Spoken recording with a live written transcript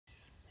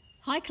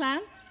Hi clan,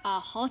 a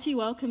hearty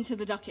welcome to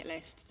the Ducket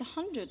List, the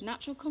 100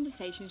 natural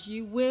conversations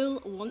you will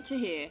want to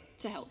hear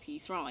to help you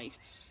thrive.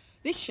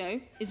 This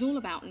show is all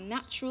about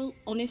natural,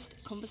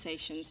 honest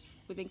conversations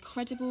with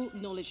incredible,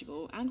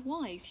 knowledgeable and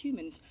wise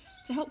humans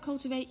to help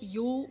cultivate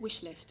your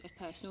wish list of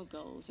personal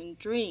goals and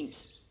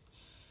dreams.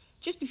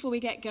 Just before we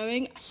get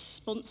going, a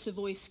sponsor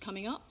voice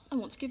coming up. I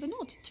want to give a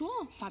nod to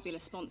our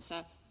fabulous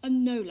sponsor,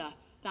 Enola.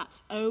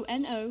 That's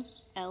Onolla.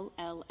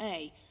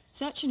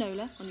 Search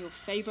Enola on your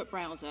favourite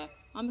browser.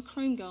 I'm a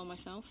Chrome girl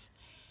myself.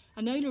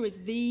 Enola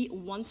is the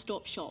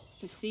one-stop shop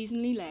for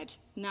seasonally led,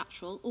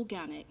 natural,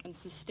 organic and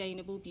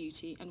sustainable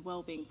beauty and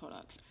wellbeing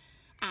products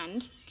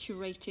and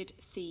curated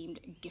themed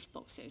gift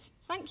boxes.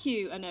 Thank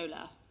you,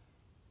 Enola.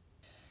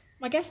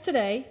 My guest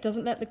today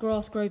doesn't let the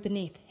grass grow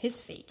beneath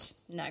his feet.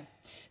 No.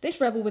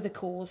 This rebel with a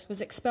cause was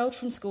expelled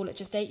from school at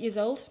just 8 years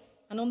old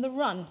and on the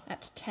run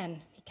at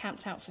 10. He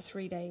camped out for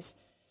 3 days.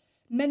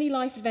 Many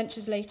life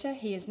adventures later,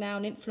 he is now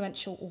an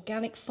influential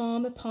organic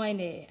farmer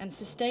pioneer and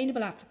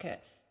sustainable advocate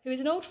who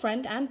is an old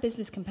friend and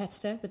business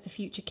competitor with the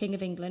future King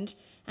of England,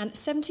 and at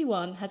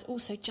 71 has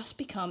also just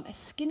become a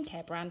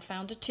skincare brand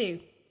founder too.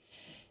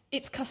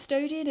 It's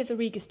custodian of the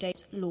Regal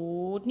Estate,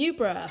 Lord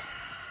Newborough.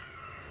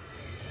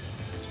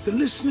 The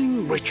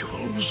listening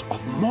rituals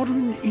of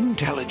modern,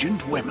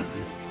 intelligent women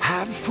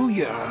have for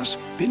years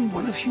been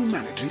one of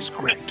humanity's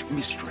great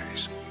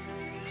mysteries.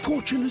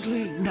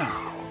 Fortunately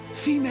now,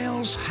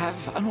 females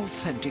have an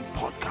authentic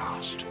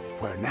podcast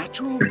where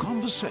natural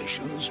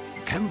conversations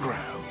can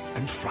grow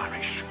and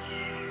flourish.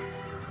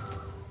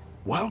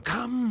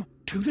 Welcome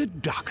to the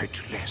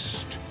Ducket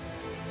List.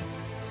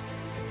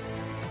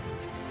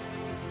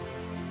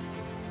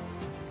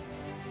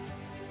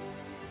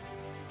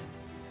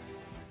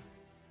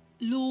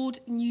 Lord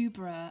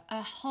Newborough,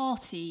 a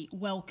hearty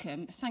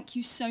welcome. Thank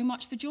you so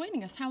much for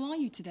joining us. How are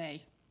you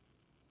today?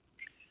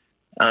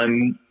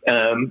 I'm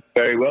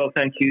very well,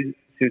 thank you,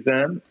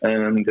 Suzanne.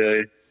 And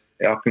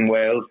up in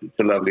Wales, it's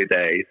a lovely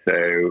day,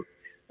 so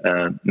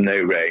no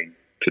rain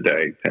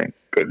today, thank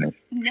goodness.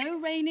 No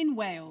rain in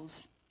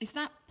Wales. Is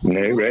that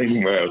possible? No rain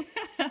in Wales.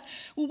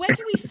 Well, where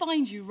do we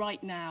find you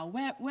right now?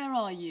 Where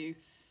are you?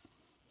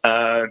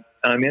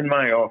 I'm in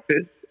my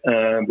office,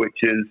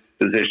 which is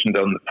positioned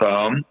on the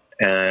farm.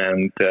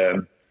 And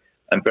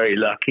I'm very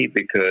lucky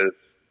because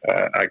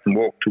I can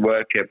walk to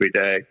work every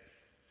day.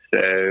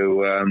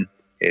 So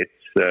it's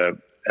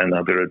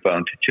another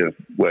advantage of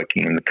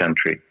working in the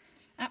country.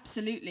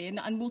 Absolutely.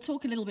 And we'll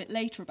talk a little bit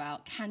later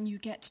about can you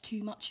get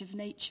too much of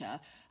nature?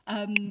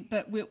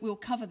 But we'll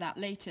cover that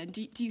later.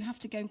 Do you have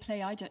to go and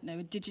play, I don't know,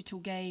 a digital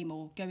game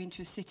or go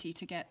into a city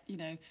to get,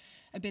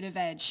 a bit of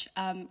edge?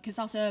 Because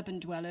us urban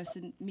dwellers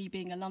and me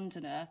being a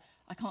Londoner,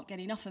 I can't get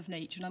enough of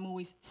nature and I'm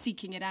always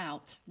seeking it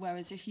out.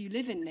 Whereas if you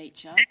live in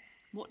nature,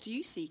 what do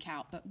you seek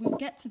out? But we'll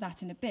get to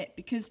that in a bit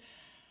because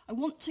I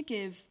want to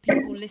give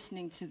people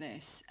listening to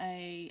this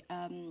a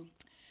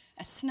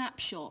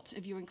snapshot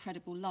of your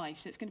incredible life.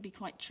 So it's going to be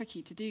quite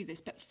tricky to do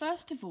this. But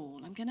first of all,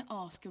 I'm going to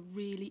ask a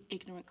really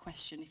ignorant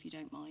question, if you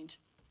don't mind.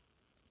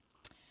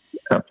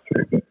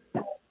 Absolutely.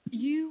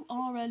 You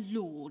are a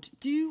lord.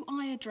 Do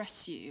I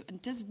address you?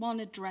 And does one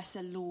address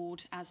a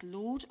lord as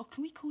lord? Or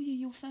can we call you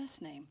your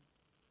first name?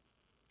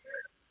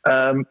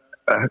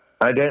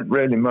 I don't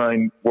really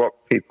mind what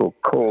people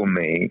call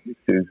me,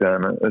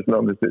 Susanna, as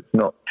long as it's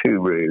not too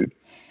rude.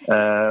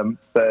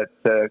 But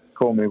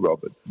call me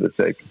Robert for the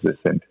sake of this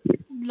interview.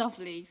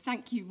 Lovely.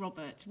 Thank you,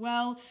 Robert.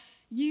 Well,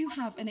 you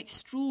have an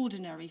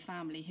extraordinary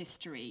family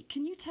history.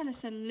 Can you tell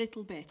us a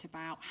little bit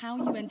about how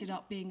you ended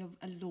up being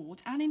a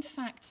lord and, in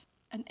fact,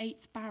 an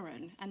 8th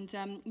Baron? And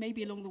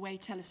maybe along the way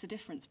tell us the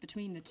difference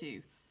between the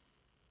two.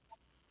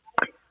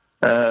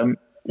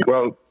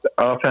 Well,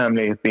 our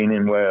family has been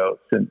in Wales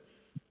since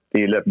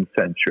the 11th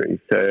century.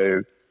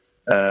 So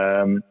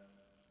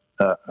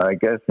I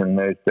guess in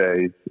those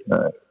days,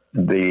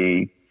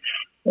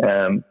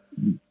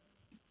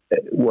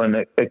 one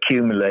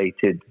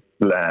accumulated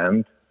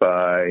land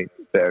by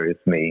various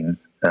means.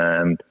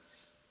 And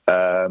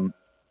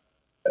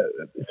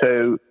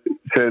so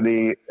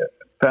the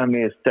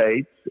family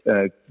estates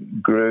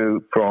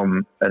grew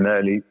from an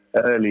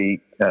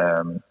early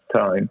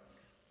time,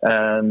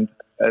 and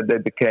they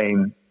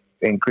became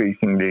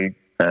increasingly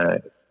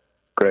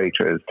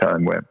greater as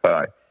time went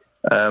by.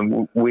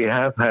 We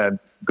have had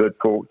good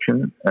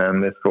fortune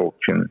and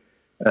misfortune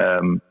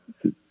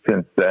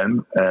since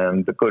then,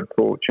 and the good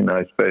fortune,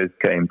 I suppose,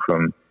 came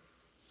from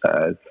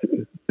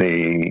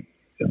the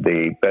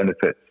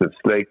benefits of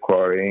slate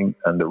quarrying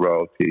and the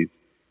royalties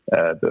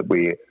that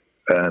we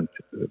earned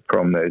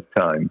from those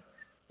times.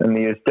 And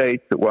the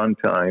estates at one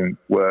time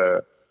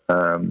were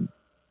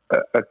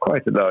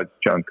quite a large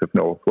chunk of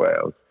North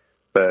Wales,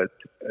 but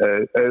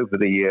over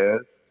the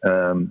years,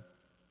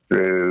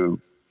 through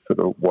sort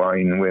of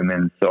wine,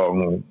 women,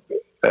 song,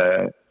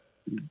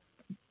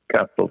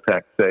 capital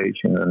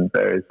taxation and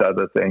various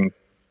other things,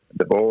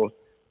 divorce,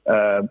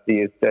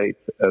 the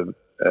estates of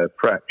a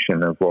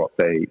fraction of what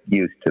they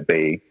used to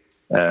be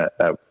at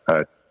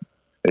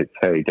its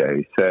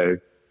heyday. So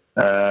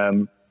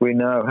we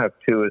now have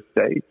 2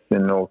 estates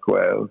in North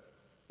Wales,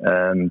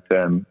 and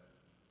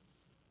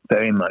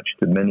very much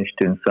diminished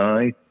in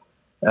size.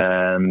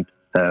 And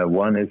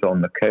one is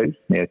on the coast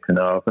near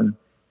Carnarvon,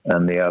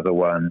 and the other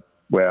one,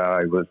 where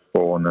I was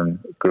born and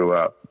grew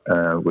up,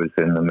 was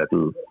in the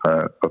middle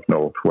of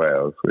North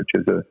Wales, which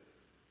is an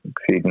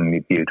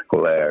exceedingly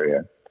beautiful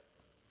area.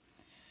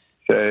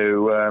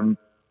 So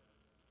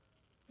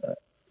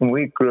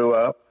we grew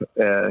up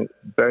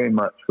very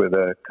much with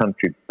a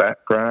country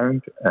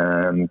background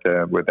and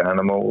with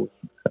animals,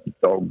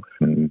 dogs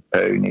and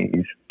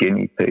ponies,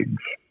 guinea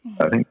pigs.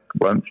 I think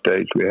one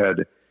stage we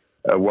had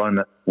a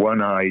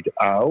one-eyed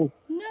owl.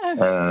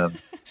 No.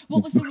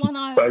 What was the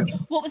one-eyed?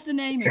 What was the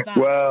name of that?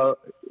 Well,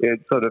 it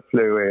sort of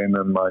flew in,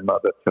 and my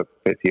mother took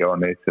pity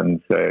on it,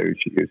 and so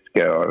she used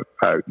to go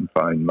out and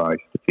find mice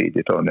to feed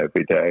it on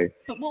every day.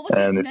 But what was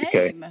its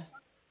name?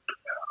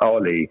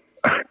 Ollie.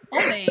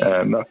 Ollie.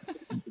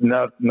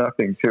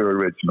 Nothing too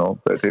original,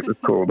 but it was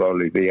called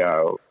Ollie the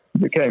owl.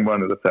 It became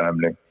one of the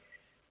family.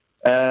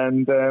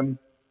 And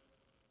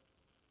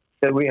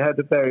so we had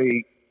a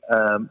very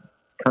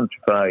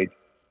countrified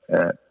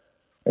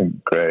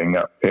growing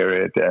up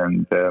period,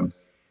 and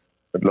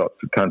with lots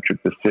of country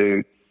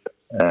pursuits.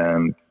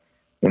 And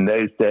in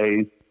those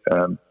days,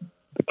 the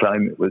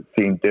climate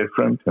seemed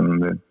different,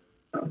 and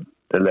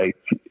the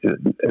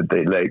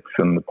lakes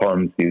and the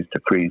ponds used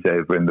to freeze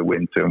over in the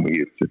winter, and we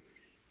used to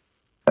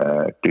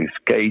do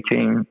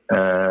skating,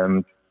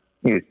 and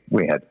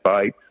we had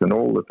bikes and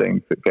all the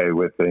things that go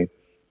with the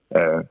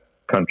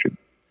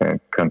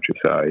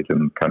countryside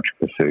and country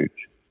pursuits.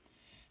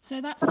 So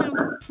that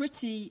sounds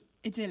pretty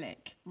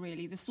idyllic,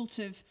 really, the sort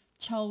of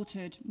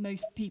childhood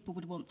most people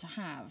would want to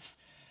have.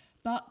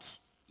 But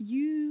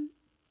you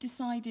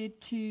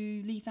decided to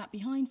leave that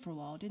behind for a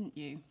while, didn't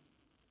you?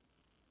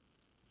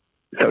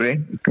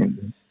 Sorry?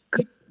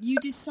 You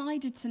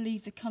decided to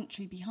leave the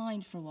country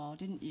behind for a while,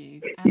 didn't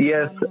you? And,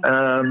 yes.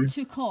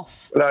 Took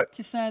off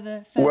to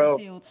further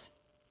fields.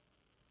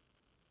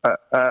 I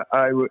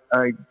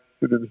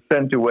sort of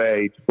sent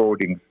away to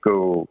boarding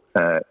school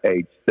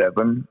age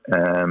 7,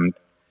 and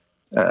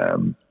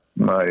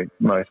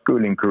my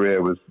schooling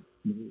career was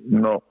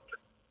not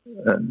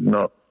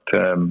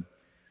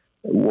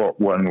what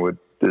one would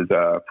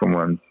desire from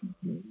one's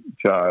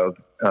child.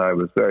 I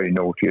was very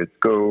naughty at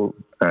school,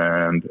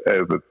 and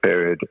over a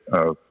period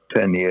of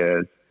 10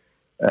 years,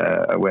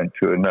 I went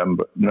to a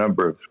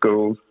number of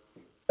schools,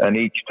 and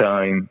each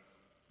time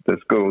the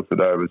schools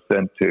that I was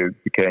sent to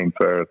became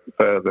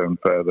further and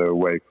further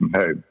away from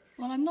home.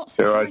 Well, I'm not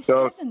surprised.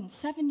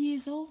 7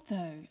 years old,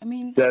 though. I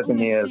mean, 7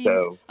 years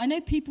old. I know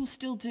people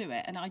still do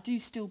it, and I do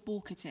still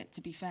balk at it,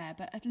 to be fair,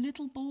 but a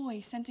little boy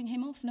sending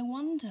him off, no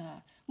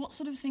wonder. What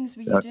sort of things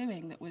were you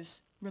doing that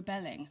was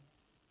rebelling?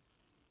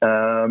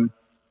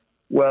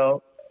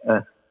 Well,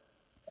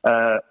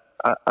 I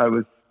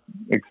was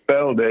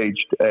expelled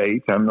aged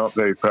 8. I'm not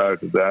very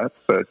proud of that,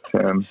 but...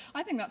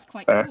 I think that's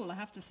quite cool, I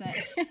have to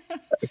say.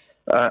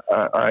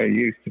 I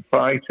used to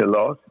fight a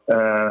lot.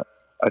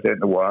 I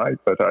don't know why,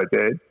 but I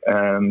did.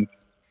 And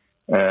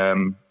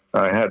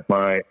I had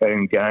my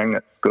own gang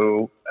at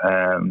school,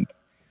 and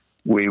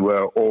we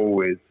were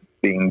always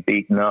being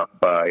beaten up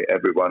by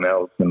everyone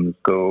else in the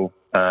school.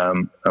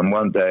 And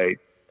one day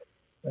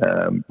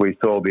we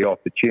saw the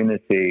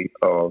opportunity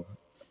of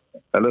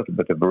a little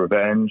bit of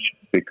revenge,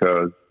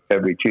 because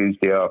every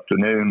Tuesday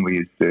afternoon we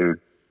used to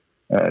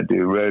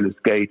do roller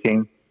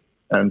skating.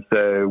 And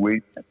so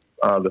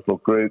our little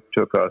group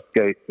took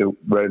the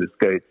roller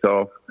skates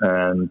off,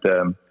 and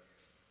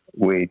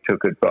we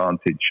took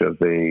advantage of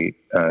the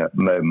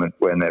moment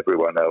when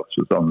everyone else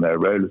was on their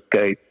roller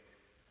skates,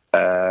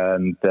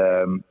 and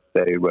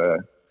they were,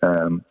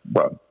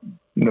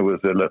 there was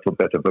a little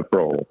bit of a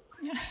brawl.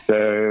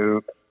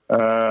 So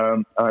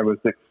I was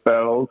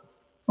expelled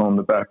on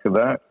the back of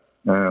that,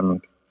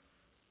 and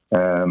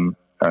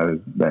I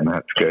then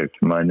had to go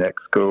to my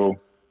next school.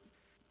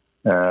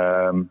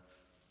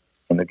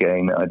 And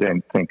again, I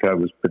don't think I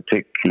was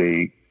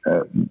particularly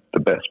the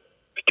best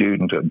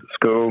student at the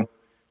school,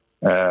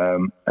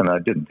 and I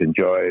didn't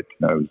enjoy it.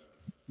 I was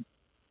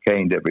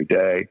caned every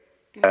day,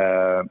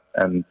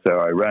 and so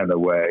I ran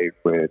away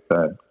with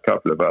a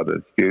couple of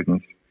other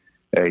students,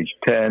 age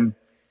 10,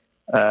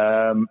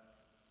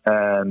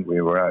 and we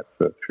were out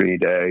for 3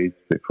 days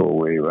before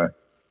we were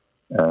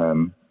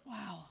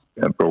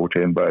brought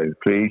in by the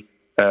police,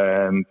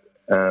 and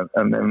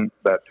then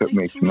that took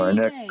me to my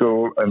next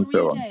school, and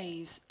so on. 3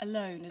 days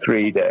alone as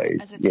 3 days,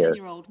 as a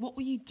 10-year-old. What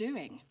were you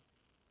doing?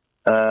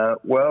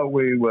 Well,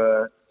 we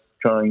were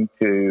trying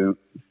to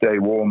stay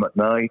warm at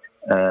night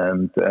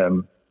and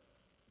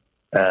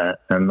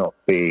not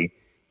be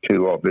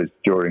too obvious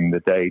during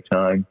the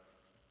daytime.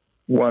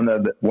 One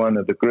of the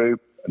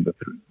group,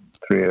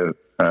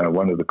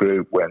 one of the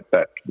group went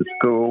back to the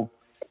school,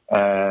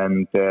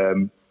 and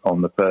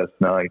on the first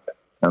night,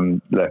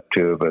 and left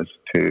 2 of us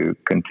to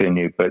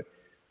continue. But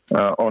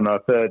on our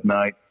 3rd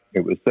night,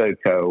 it was so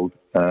cold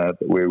that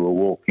we were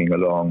walking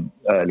along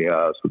early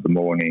hours of the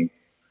morning,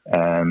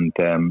 and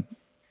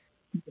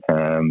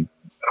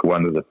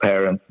one of the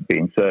parents had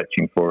been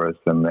searching for us,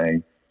 and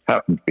they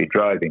happened to be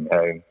driving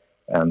home,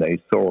 and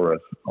they saw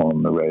us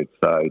on the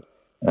roadside,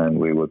 and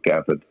we were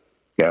gathered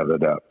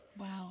up.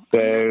 Wow, So,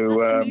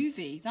 that's a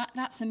movie.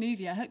 That's a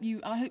movie. I hope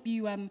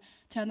you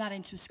turn that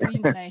into a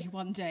screenplay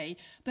one day.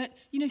 But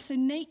so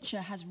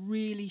nature has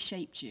really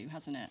shaped you,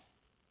 hasn't it?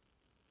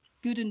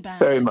 Good and bad.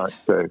 Very much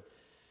so.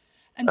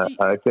 And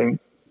I think.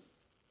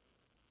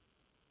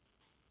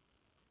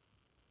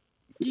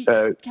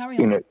 Carry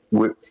on.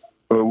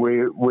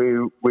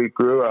 We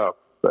grew up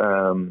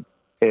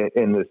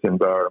in this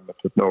environment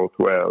of North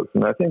Wales,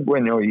 and I think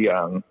when you're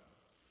young,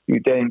 you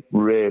don't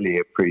really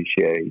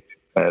appreciate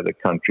the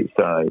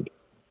countryside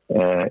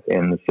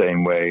in the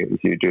same way as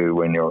you do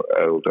when you're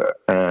older.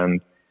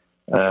 And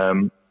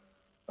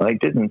I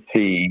didn't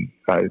see,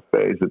 I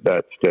suppose, at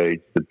that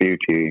stage, the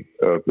beauty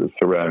of the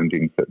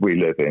surroundings that we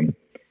live in.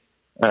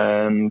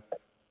 And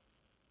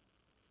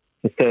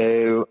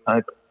so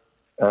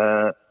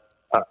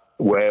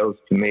Wales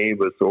to me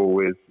was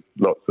always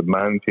lots of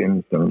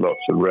mountains and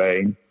lots of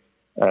rain.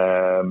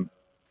 And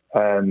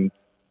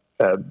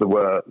there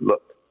were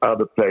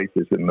other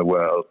places in the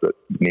world that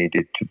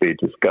needed to be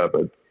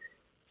discovered.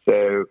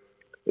 So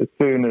as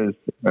soon as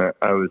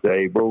I was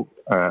able,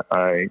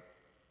 I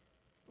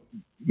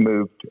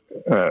moved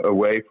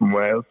away from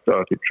Wales,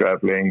 started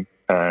traveling,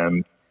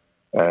 and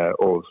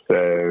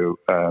also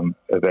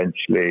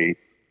eventually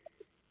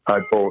I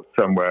bought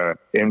somewhere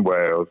in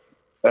Wales.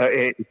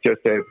 It's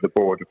just over the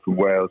border from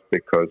Wales,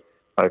 because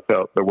I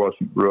felt there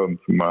wasn't room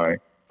for my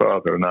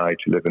father and I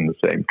to live in the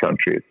same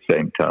country at the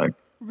same time.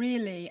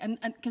 Really? And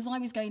because I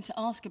was going to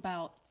ask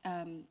about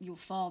your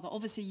father.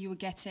 Obviously, you were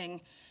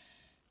getting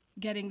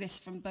this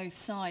from both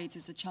sides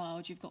as a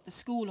child. You've got the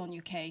school on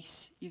your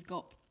case. You've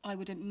got, I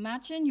would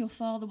imagine, your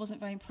father wasn't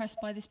very impressed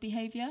by this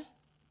behaviour?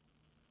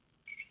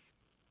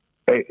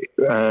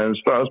 As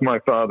far as my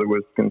father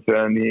was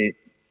concerned,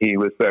 he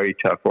was very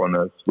tough on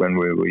us when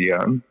we were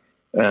young.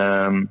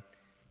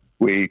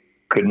 We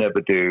could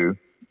never do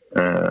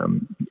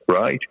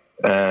right,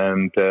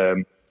 and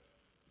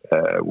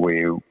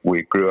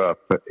we grew up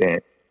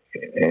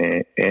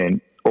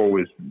in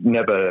always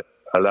never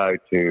allowed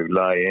to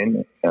lie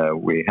in.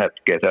 We had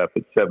to get up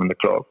at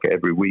 7:00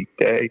 every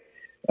weekday,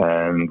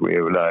 and we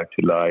were allowed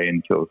to lie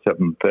in till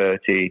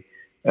 7:30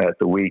 at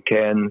the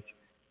weekends.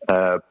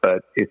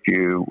 But if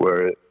you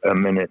were a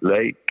minute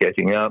late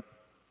getting up,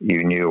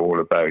 you knew all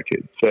about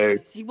it. So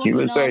he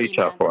was very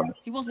tough on us.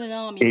 He wasn't an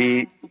army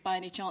man by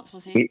any chance,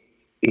 was he?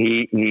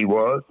 He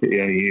was.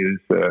 He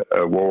was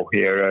a war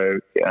hero,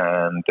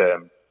 and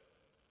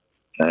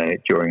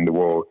during the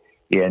war,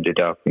 he ended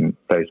up in a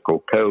place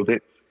called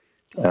Colditz.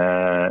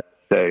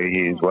 So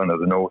he's one of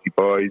the naughty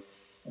boys,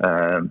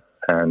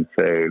 and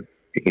so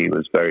he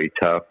was very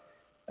tough.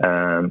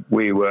 And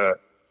we were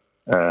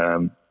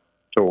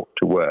taught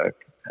to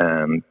work,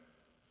 and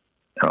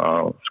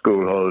our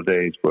school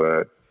holidays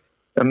were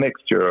a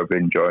mixture of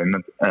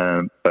enjoyment,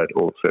 but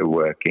also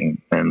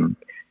working. And,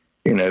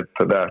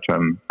 for that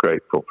I'm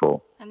grateful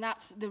for. And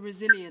that's the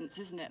resilience,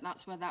 isn't it?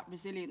 That's where that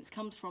resilience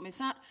comes from. Is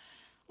that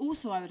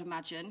also, I would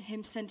imagine,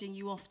 him sending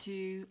you off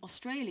to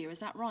Australia, is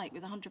that right,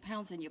 with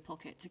 £100 in your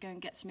pocket to go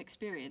and get some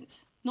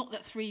experience? Not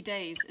that 3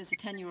 days as a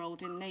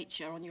 10-year-old in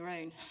nature on your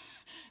own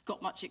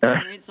got much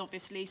experience,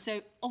 obviously.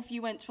 So off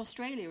you went to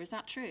Australia, is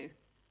that true?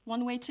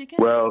 One-way ticket?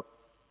 Well,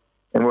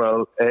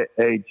 at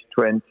age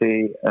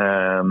 20,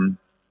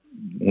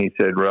 he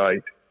said,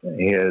 right,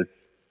 here's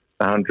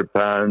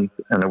 £100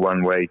 and a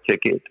one-way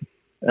ticket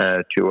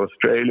to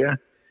Australia,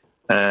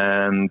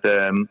 and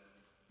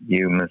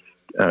you must,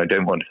 I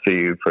don't want to see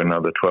you for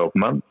another 12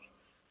 months,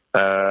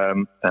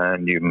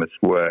 and you must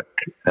work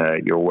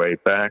your way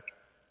back,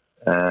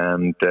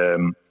 and there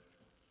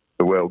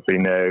will be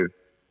no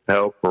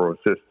help or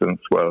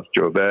assistance whilst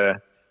you're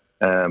there,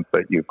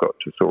 but you've got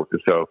to sort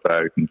yourself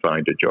out and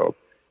find a job,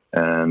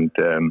 and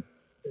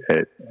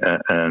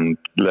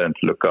learn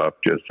to look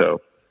after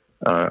yourself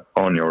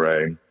on your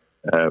own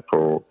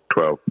for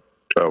 12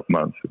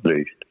 months at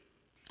least.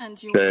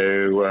 And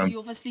you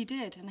obviously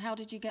did. And how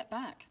did you get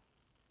back?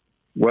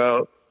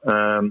 Well,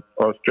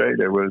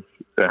 Australia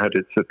had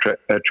its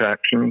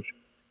attractions,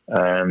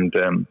 and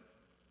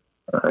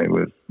I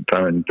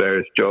found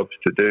various jobs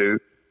to do,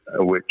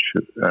 which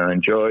I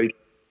enjoyed.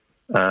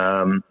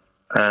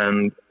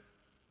 And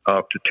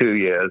after 2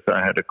 years, I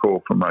had a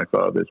call from my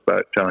father. It's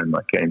about time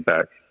I came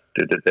back,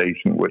 did a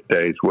decent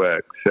day's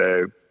work.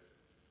 So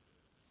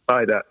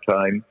by that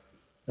time,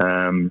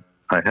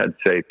 I had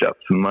saved up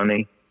some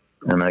money,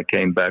 and I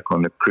came back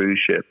on a cruise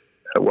ship,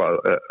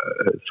 a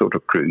sort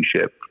of cruise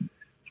ship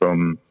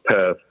from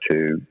Perth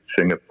to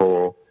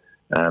Singapore,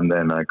 and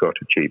then I got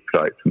a cheap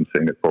flight from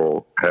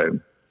Singapore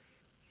home.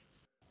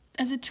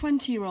 As a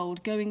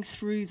 20-year-old going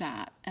through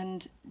that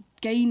and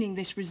gaining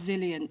this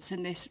resilience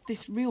and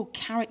this real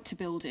character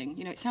building,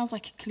 it sounds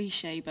like a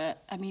cliche,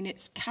 but I mean,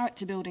 it's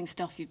character building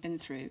stuff you've been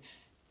through.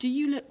 Do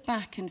you look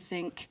back and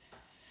think,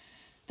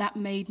 that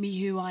made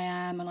me who I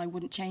am and I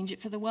wouldn't change it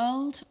for the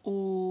world?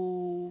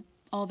 Or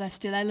are there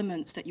still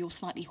elements that you're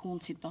slightly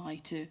haunted by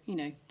to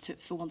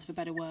for want of a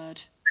better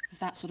word, of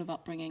that sort of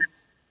upbringing?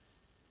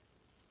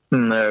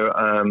 No,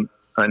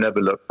 I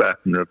never look back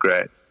and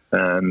regret,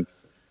 and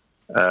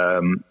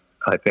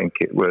I think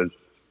it was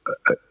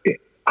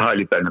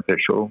highly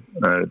beneficial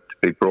to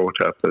be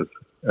brought up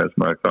as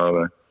my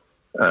father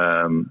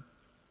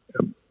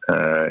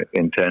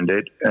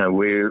intended.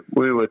 We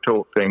were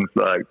taught things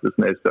like there's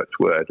no such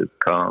word as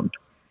can't,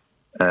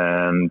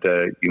 and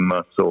you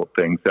must sort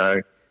things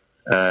out.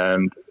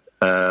 And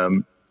I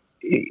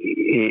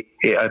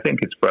think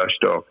it's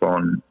brushed off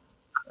on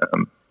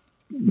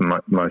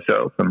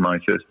myself and my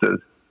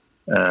sisters,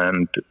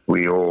 and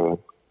we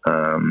all,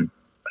 I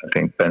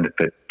think,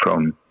 benefit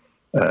from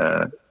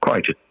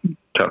quite a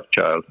tough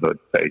childhood,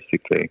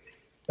 basically.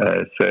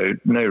 So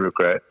no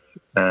regrets.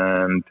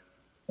 And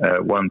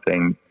one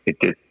thing it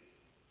did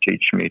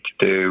teach me to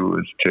do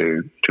was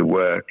to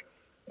work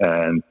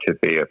and to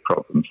be a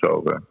problem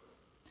solver.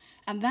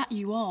 And that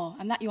you are.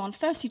 And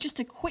firstly, just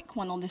a quick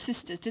one on the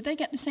sisters. Did they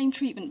get the same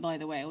treatment, by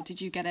the way, or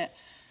did you get it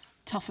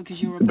tougher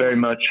because you were a boy? Very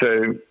much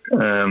so.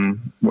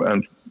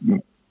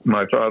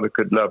 My father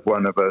could love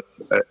one of us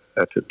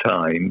at a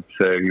time,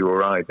 so you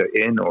were either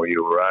in or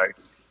you were out.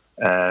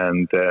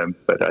 And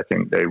but I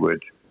think they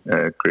would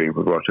agree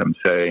with what I'm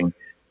saying,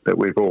 that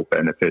we've all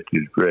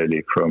benefited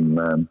really from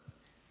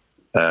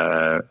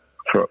the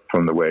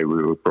way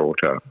we were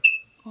brought up.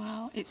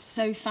 Wow, it's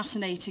so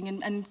fascinating,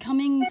 and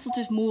coming sort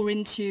of more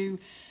into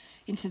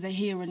the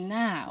here and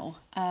now.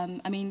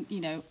 I mean,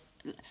 you know,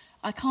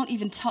 I can't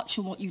even touch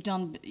on what you've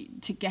done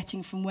to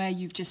getting from where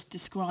you've just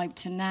described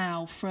to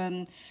now,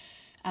 from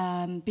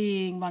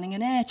running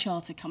an air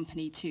charter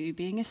company to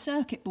being a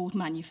circuit board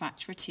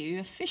manufacturer to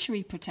a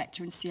fishery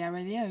protector in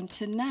Sierra Leone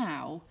to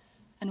now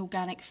an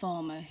organic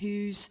farmer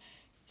whose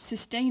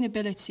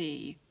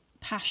sustainability,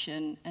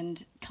 passion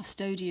and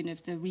custodian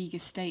of the Riga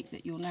estate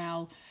that you're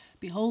now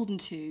beholden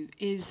to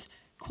is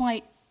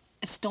quite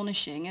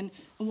astonishing. And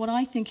what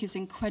I think is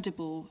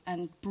incredible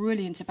and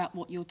brilliant about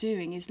what you're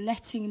doing is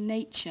letting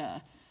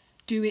nature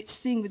do its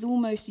thing with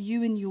almost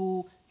you and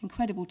your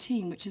incredible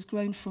team, which has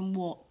grown from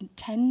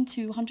 10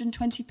 to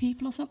 120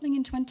 people or something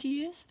in 20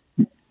 years?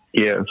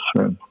 Yes,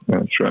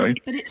 that's right.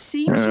 But it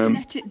seems you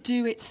let it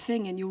do its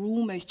thing and you're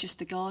almost just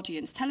the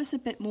guardians. Tell us a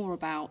bit more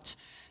about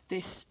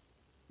this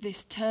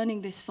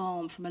turning this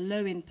farm from a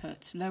low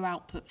input, low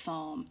output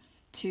farm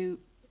to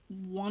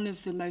one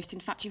of the most, in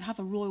fact, you have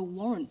a royal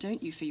warrant,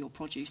 don't you, for your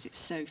produce? It's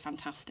so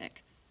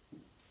fantastic.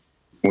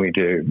 We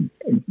do.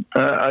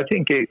 I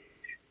think it's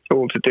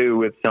all to do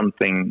with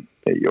something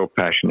that you're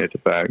passionate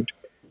about,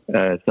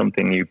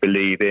 something you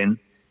believe in.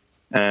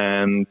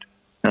 And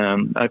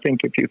I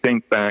think if you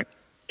think back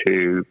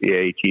to the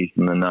 80s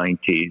and the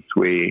 90s,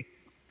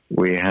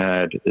 we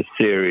had a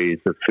series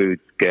of food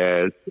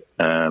scares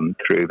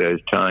through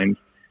those times,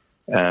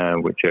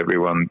 which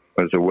everyone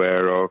was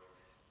aware of.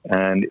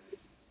 And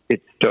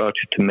it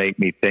started to make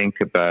me think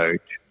about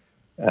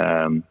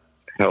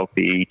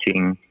healthy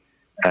eating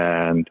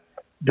and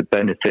the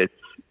benefits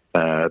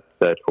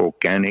that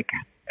organic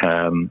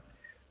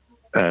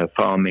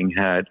farming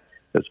had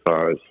as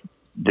far as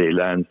the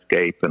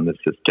landscape and the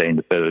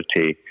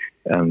sustainability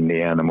and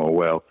the animal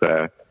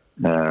welfare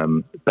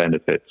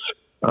benefits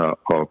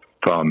of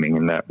farming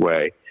in that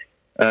way.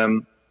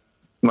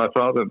 My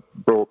father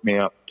brought me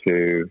up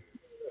to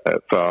a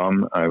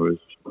farm. I was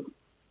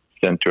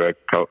sent to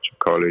agriculture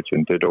college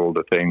and did all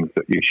the things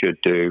that you should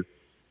do.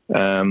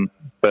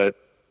 But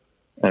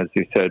as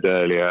you said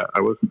earlier,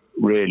 I wasn't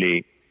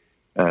really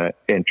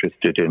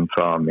interested in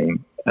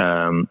farming.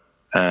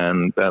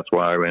 And that's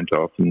why I went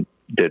off and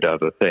did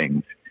other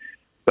things.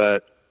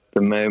 But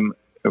the moment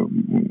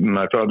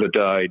my father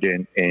died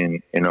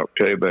in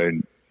October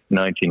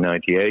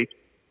 1998,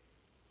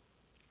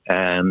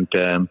 and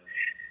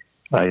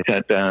I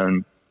sat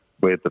down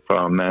with the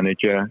farm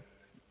manager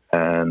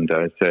and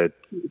I said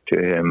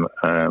to him,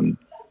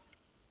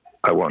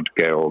 I want to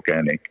go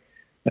organic.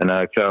 And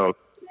I felt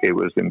it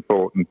was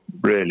important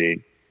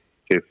really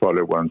to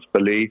follow one's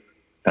belief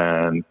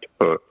and to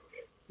put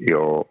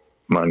your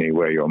money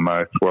where your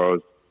mouth was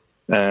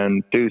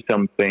and do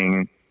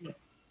something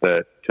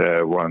that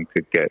one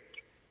could get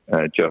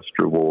just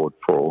reward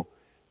for.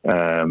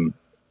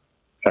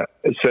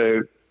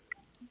 So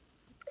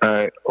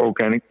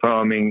organic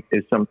farming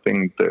is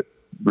something that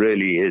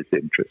really is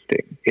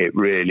interesting. It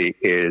really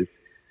is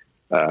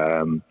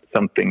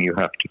something you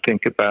have to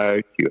think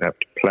about. You have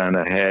to plan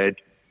ahead.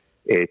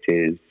 It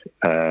is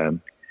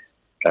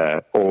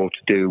all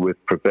to do with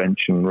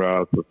prevention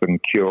rather than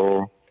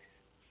cure.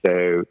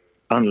 So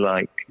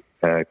unlike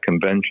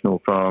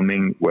conventional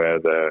farming, where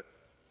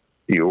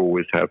you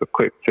always have a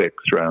quick fix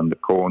around the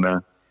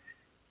corner,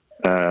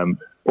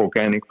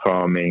 organic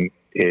farming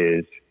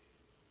is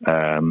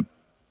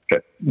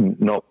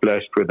not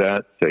blessed with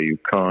that. So you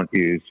can't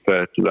use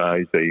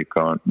fertilizer, you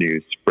can't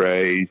use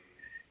sprays.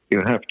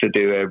 You have to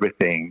do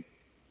everything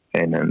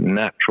in a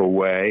natural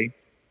way,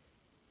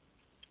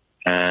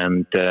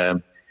 and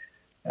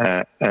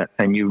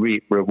you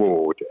reap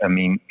reward. I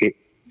mean,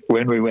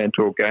 when we went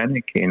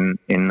organic in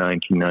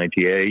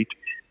 1998,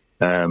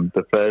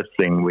 the first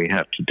thing we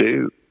had to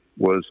do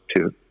was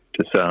to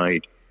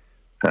decide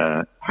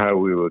how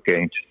we were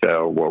going to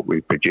sell what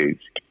we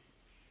produced.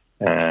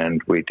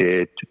 And we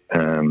did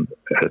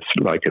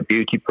like a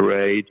beauty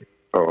parade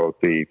of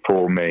the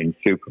four main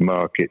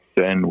supermarkets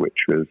then,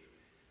 which was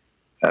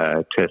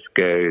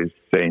Tesco's,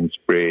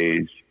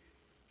 Sainsbury's,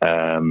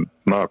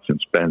 Marks and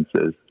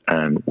Spencer's,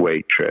 and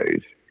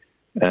Waitrose.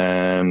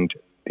 And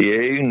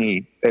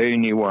the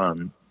only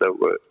one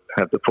that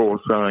had the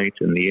foresight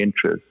and the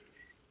interest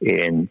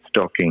in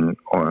stocking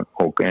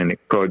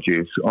organic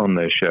produce on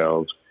their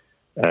shelves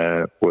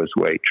was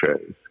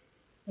Waitrose.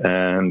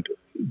 And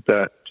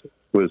that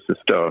was the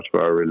start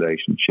of our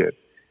relationship,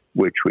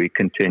 which we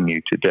continue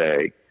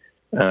today.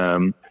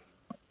 So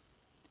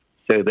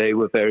they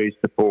were very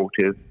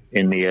supportive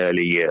in the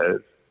early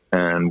years,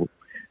 and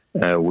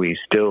we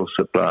still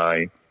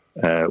supply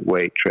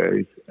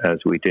Waitrose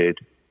as we did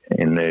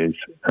in those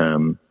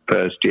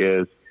first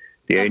years.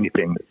 The only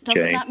thing that's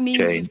doesn't changed... that mean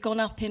you've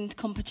gone up in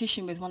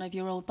competition with one of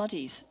your old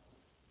buddies?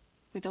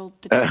 With old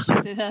Dutch,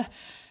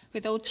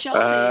 with old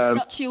Charlie,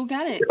 Dutchy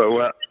Organics?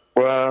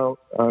 Well,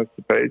 I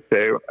suppose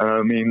so.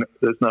 I mean,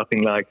 there's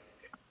nothing like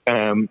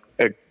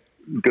a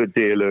good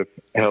deal of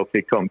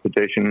healthy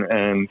competition.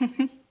 And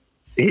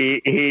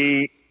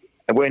he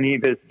when he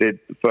visited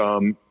the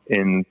farm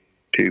in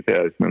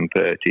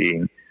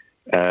 2013,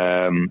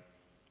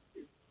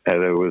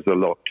 there was a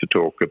lot to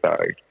talk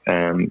about.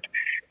 And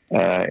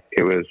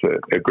it was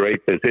a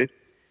great visit.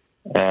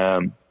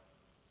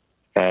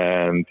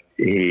 And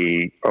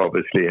he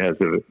obviously has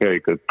a very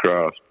good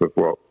grasp of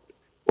what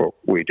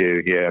we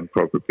do here, and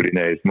probably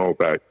knows more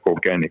about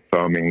organic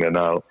farming than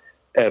I'll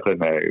ever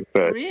know.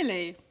 But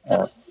really?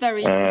 That's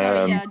very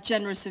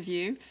generous of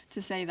you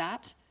to say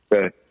that.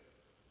 But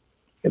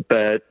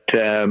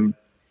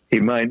he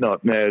might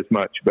not know as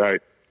much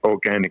about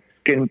organic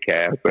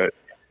skincare, but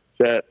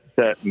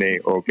certainly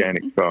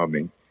organic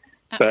farming.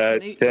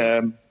 Absolutely.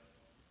 But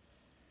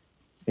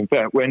in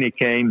fact, when he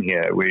came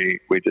here, we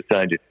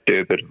decided to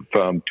do a bit of a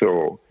farm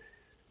tour.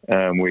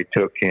 We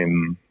took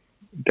him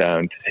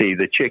down to see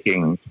the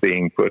chickens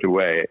being put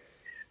away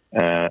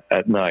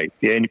at night.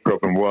 The only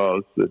problem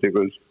was that it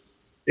was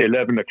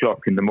 11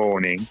 o'clock in the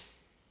morning,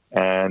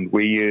 and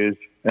we used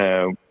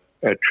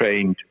a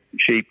trained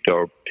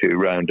sheepdog to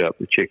round up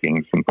the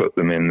chickens and put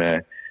them in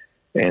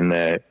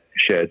their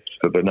sheds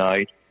for the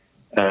night.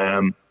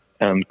 And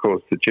of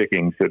course, the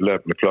chickens at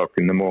 11 o'clock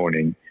in the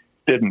morning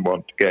didn't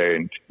want to go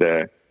into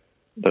their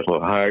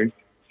little house.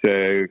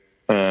 So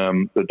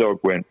the dog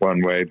went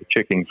one way, the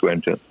chickens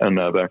went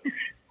another.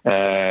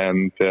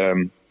 And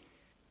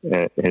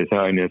His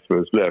Highness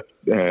was left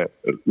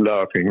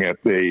laughing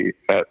at the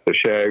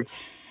show.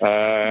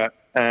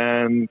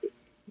 And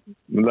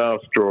the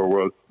last straw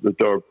was the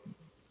dog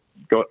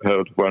got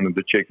hold of one of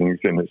the chickens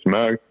in its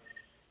mouth,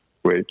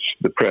 which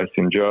the press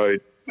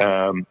enjoyed.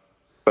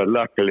 But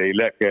luckily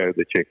let go of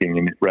the chicken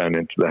and it ran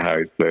into the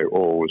house, so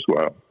all was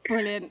well.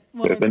 Brilliant.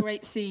 What a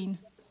great scene.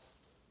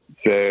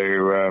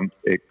 So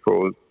it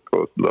caused a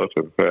lot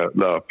of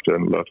laughter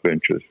and a lot of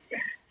interest.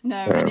 No,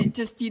 and it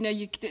just,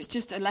 it's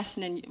just a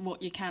lesson in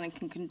what you can and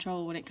can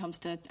control when it comes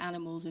to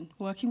animals and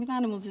working with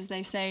animals, as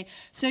they say.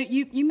 So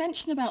you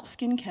mentioned about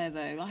skincare,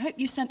 though. I hope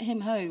you sent him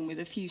home with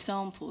a few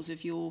samples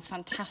of your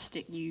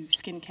fantastic new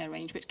skincare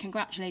range, which,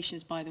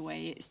 congratulations, by the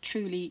way, it's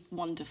truly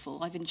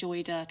wonderful. I've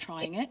enjoyed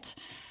trying it.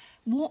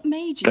 What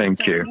made you?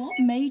 Thank you. What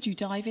made you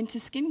dive into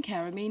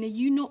skincare? I mean, are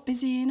you not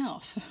busy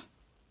enough?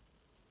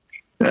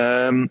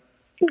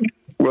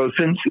 Well,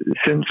 since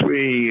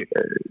we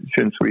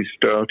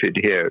started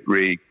here at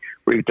Reed,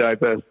 we've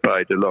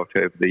diversified a lot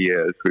over the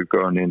years. We've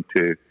gone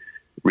into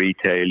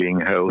retailing,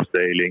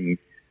 wholesaling.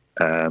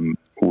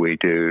 We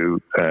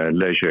do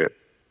leisure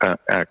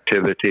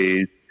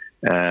activities,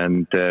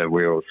 and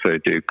we also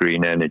do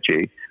green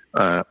energy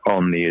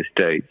on the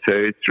estate. So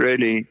it's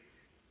really,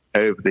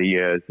 over the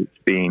years, it's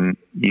been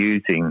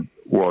using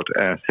what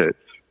assets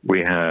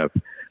we have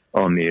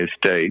on the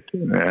estate,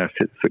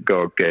 assets that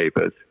God gave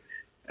us,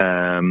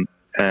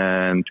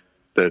 and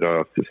that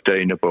are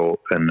sustainable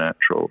and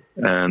natural.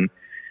 And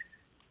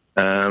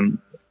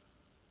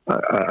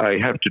I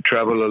have to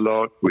travel a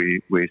lot.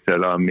 We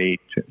sell our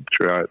meat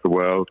throughout the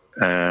world.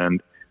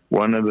 And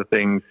one of the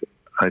things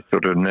I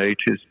sort of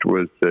noticed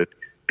was that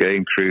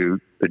going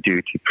through the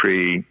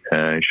duty-free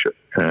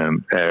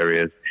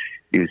areas,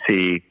 you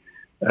see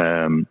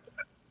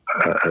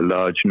a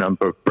large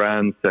number of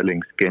brands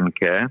selling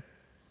skincare.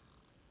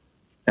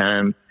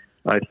 And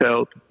I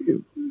felt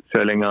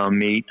selling our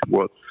meat,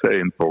 what's so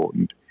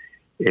important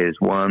is,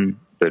 one,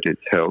 that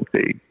it's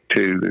healthy,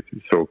 two, that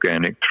it's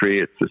organic, three,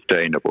 it's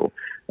sustainable,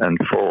 and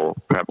four,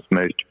 perhaps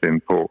most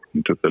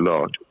important of the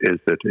lot, is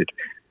that it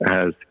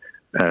has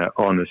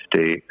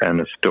honesty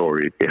and a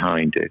story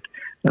behind it.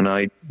 And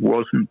I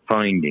wasn't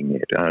finding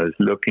it. I was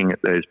looking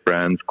at those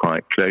brands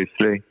quite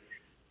closely,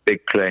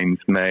 big claims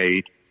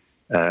made,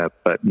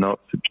 but not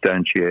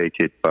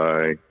substantiated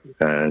by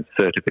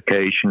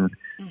certification.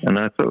 And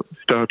I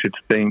started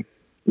to think,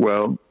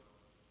 well,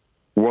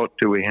 what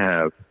do we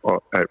have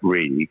at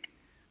Reed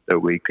that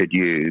we could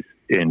use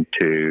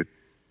into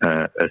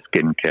a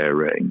skincare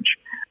range?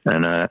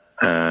 And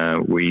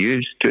we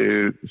used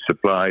to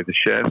supply the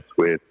chefs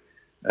with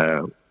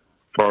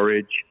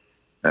forage,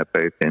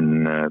 both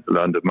in the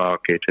London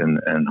market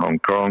and Hong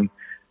Kong.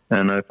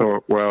 And I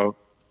thought, well,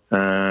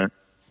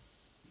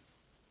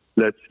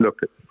 let's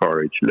look at the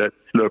forage. Let's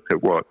look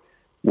at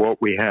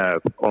what we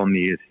have on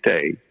the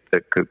estate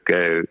that could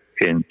go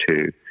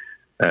into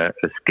a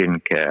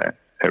skincare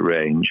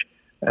range,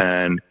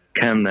 and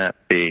can that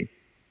be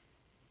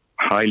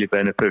highly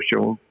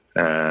beneficial,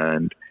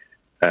 and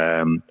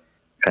can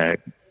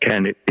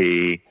it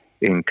be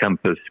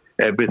encompass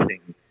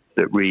everything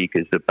that REG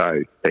is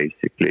about,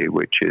 basically,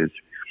 which is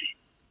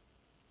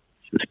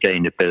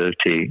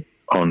sustainability,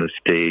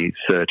 honesty,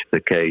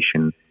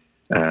 certification,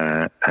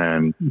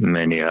 and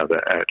many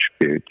other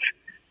attributes.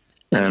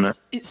 And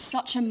it's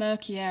such a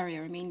murky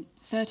area. I mean,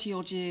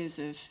 30-odd years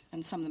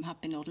and some of them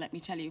have been odd, let me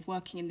tell you, of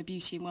working in the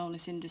beauty and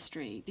wellness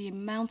industry, the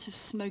amount of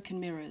smoke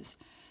and mirrors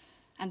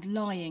and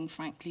lying,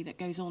 frankly, that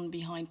goes on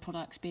behind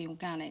products being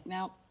organic.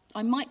 Now,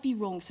 I might be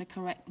wrong, so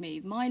correct me.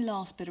 My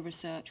last bit of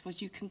research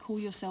was you can call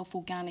yourself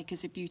organic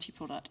as a beauty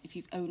product if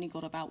you've only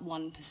got about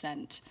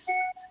 1%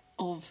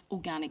 of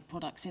organic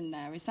products in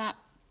there. Is that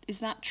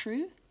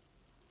true?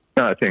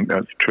 I think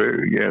that's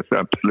true. Yes,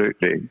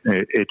 absolutely.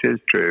 It is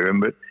true.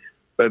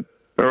 But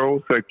there are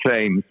also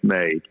claims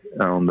made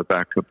on the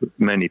back of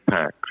many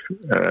packs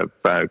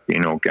about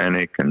being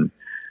organic and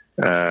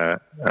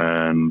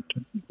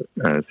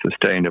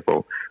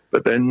sustainable,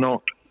 but they're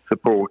not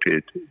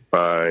supported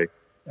by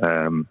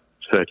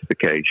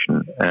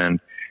certification. And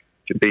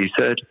to be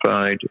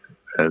certified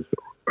as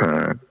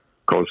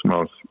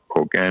Cosmos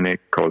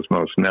Organic,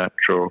 Cosmos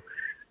Natural,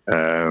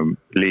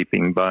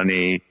 Leaping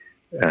Bunny,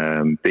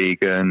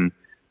 vegan,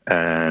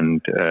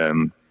 and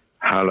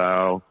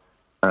halal,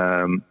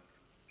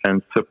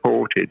 and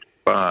supported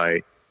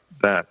by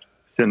that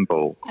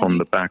symbol on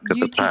the back of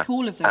the pack. You tick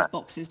all of those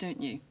boxes, don't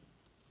you?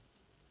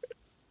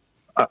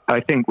 I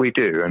think we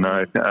do, and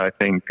I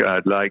think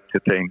I'd like to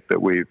think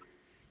that we've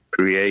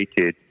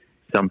created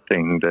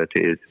something that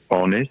is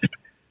honest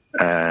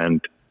and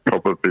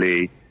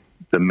probably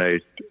the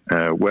most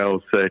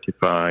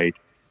well-certified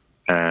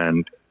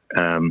and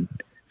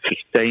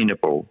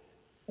sustainable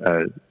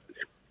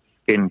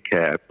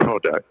skincare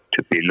product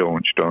to be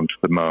launched onto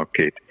the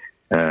market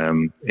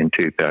in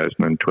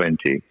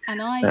 2020.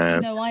 And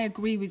I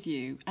agree with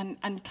you.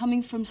 And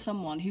coming from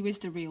someone who is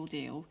the real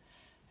deal,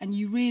 and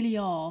you really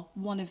are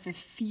one of the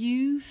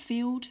few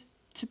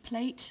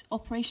field-to-plate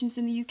operations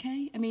in the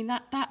UK. I mean,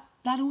 that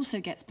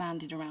also gets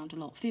bandied around a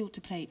lot, field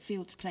to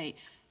plate.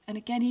 And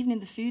again, even in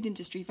the food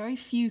industry, very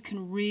few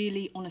can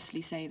really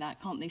honestly say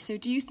that, can't they? So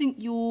do you think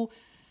you're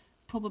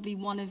probably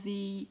one of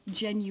the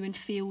genuine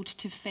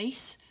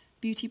field-to-face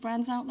beauty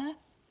brands out there?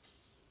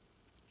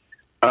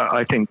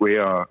 I think we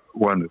are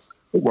one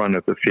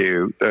of the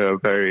few. There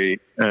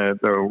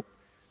are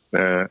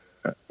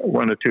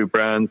one or two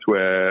brands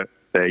where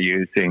they're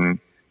using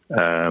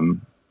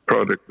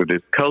product that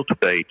is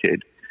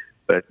cultivated,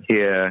 but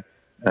here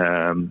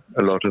a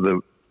lot of the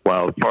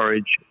wild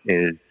forage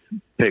is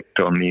picked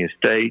on the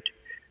estate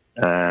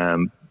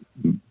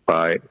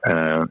by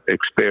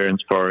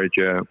experienced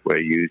forager. We're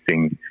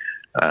using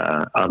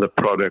other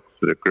products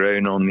that are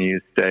grown on the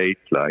estate,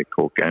 like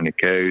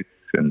organic oats,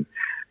 and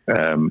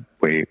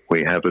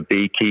we have a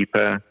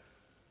beekeeper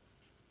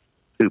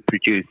who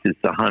produces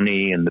the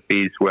honey and the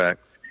beeswax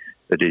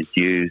that is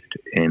used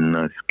in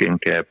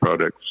skincare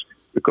products.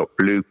 We've got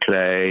blue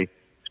clay,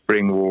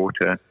 spring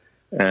water,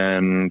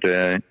 and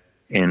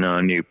in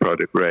our new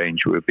product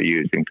range, we'll be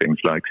using things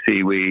like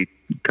seaweed,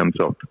 comes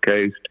off the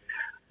coast.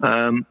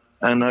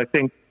 And I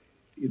think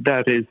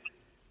that is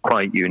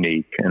quite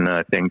unique, and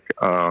I think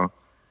our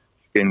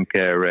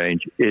skincare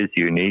range is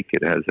unique.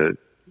 It has a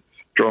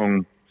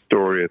strong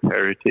story of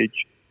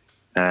heritage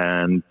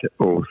and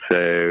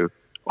also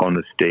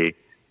honesty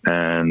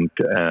and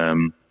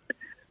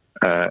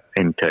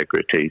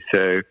integrity.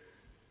 So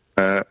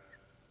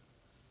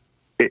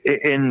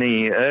in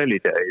the early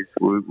days,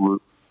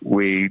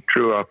 we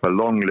drew up a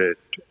long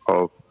list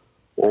of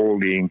all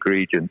the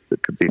ingredients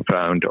that could be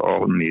found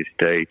on the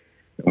estate,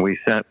 and we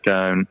sat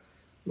down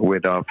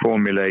with our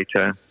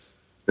formulator,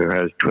 who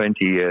has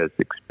 20 years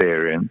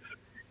experience,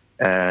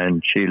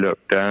 and she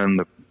looked down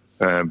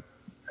the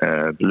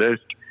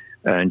list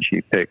and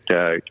she picked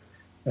out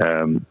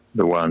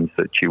the ones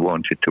that she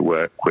wanted to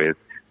work with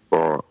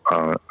for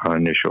our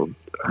initial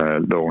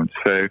launch.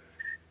 So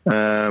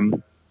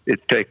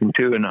it's taken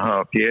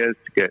 2.5 years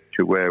to get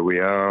to where we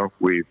are.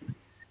 We've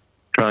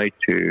tried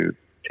to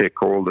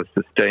tick all the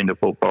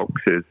sustainable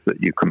boxes that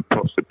you can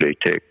possibly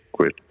tick,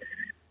 with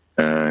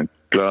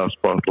glass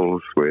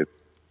bottles, with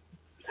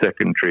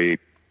secondary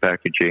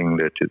packaging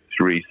that is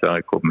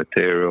recycled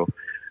material,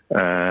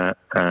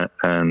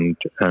 and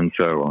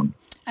so on.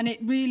 And it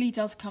really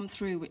does come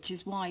through, which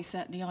is why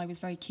certainly I was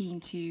very keen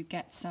to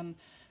get some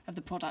of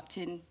the product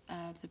in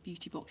the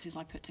beauty boxes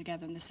I put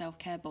together and the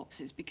self-care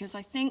boxes, because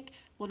I think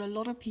what a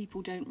lot of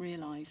people don't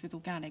realise with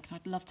organic, and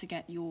I'd love to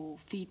get your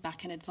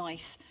feedback and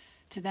advice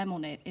to them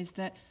on it, is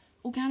that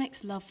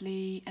organic's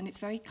lovely and it's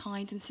very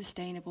kind and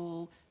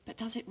sustainable, but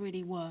does it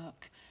really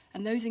work?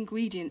 And those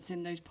ingredients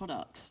in those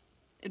products,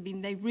 I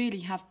mean, they really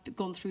have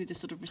gone through the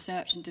sort of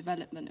research and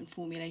development and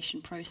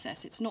formulation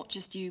process. It's not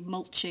just you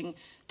mulching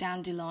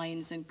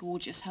dandelions and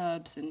gorgeous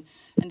herbs and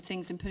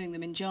things and putting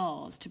them in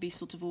jars to be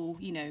sort of all,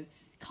 you know,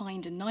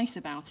 kind and nice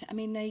about it. I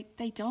mean,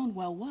 they darn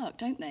well work,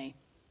 don't they?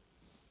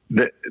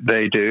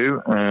 They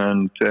do,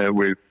 and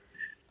we've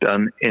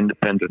done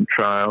independent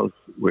trials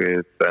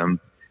with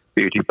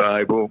Beauty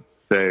Bible,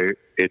 so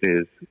it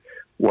is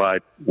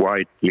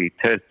widely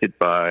tested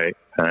by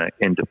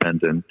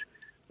independent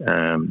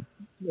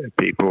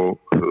people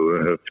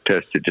who have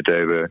tested it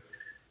over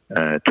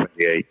a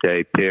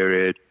 28-day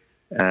period,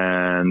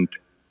 and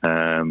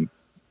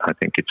I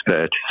think it's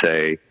fair to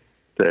say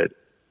that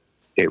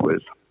it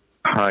was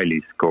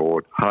highly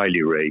scored,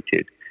 highly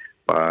rated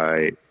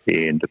by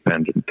the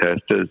independent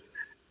testers,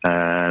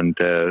 and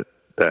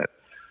that's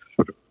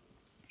sort of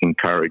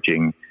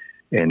encouraging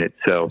in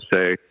itself.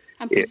 So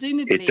and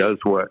presumably, it does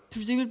work.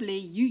 Presumably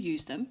you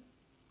use them,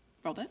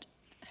 Robert.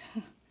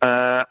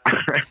 Come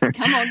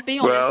on, be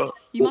honest. Well,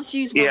 you must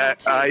use one or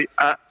two.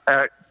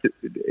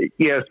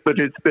 Yes, but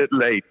it's a bit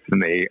late for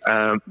me.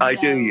 I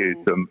do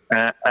use them,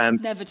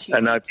 and never too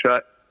and late. I've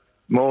tried.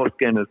 More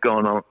skin has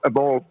gone on.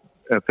 More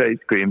face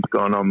cream's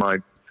gone on my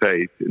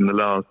face in the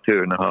last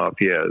 2.5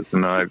 years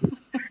than I've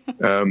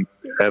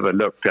ever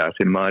looked at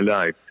in my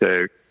life.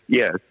 So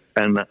yes,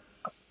 and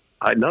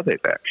I love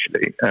it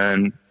actually,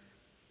 and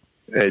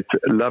it's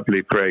a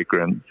lovely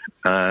fragrance.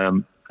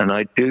 And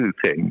I do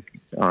think.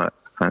 But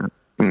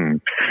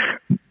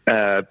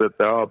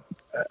there are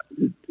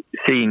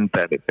seen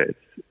benefits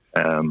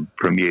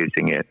from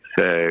using it.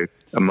 So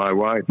my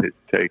wife is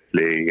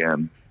totally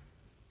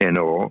in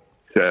awe.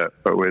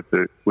 But with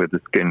the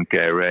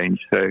skincare range.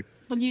 So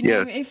well, you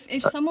know,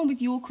 if someone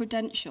with your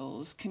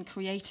credentials can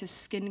create a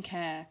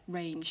skincare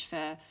range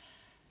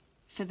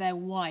for their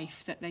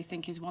wife that they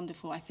think is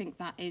wonderful, I think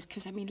that is,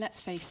 because I mean,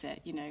 let's face it,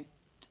 you know,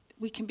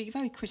 we can be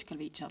very critical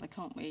of each other,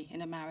 can't we,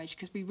 in a marriage?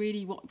 Because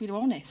we're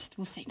honest.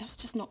 We'll say that's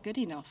just not good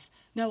enough.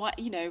 No,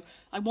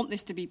 I want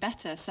this to be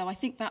better. So I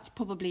think that's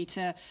probably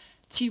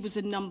she was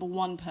the number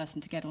one person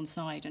to get on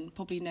side, and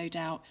probably no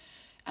doubt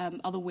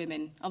other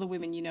women.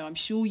 You know, I'm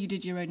sure you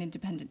did your own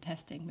independent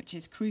testing, which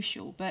is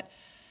crucial. But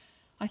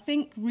I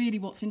think really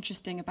what's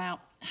interesting about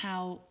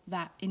how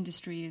that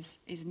industry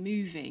is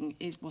moving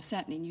is, well,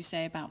 certainly, and you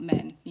say about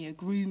men, you know,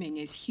 grooming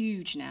is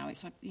huge now.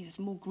 It's like there's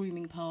more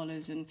grooming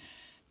parlours and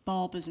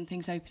barbers and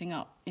things opening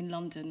up in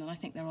London, and I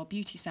think there are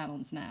beauty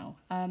salons now.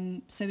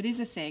 So it is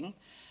a thing.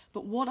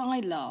 But what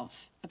I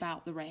love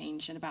about the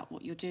range and about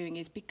what you're doing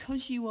is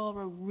because you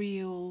are a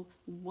real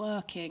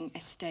working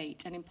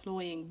estate and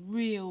employing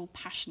real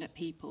passionate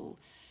people,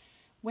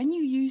 when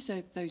you use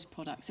those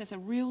products, there's a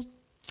real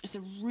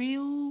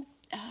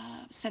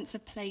sense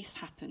of place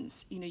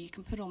happens. You know, you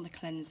can put on the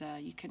cleanser,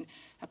 you can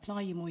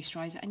apply your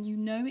moisturiser, and you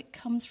know it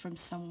comes from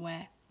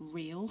somewhere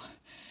real,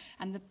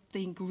 and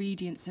the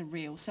ingredients are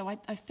real. So I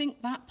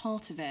think that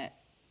part of it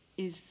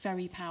is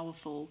very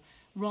powerful,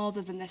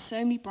 rather than there's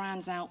so many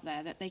brands out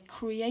there that they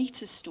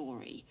create a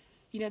story.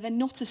 You know, they're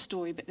not a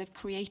story, but they've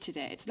created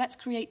it. It's let's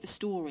create the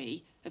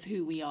story of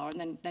who we are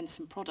and then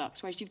some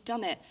products, whereas you've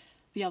done it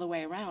the other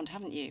way around,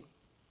 haven't you?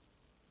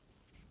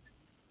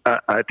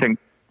 I think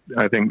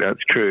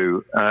that's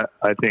true.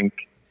 I think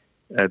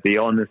the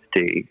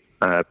honesty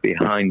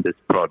behind this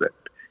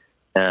product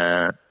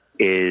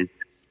is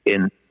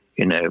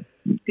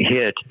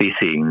here to be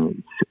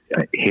seen,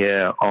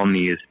 here on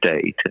the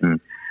estate.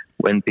 And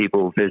when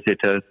people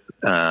visit us,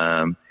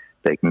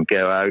 they can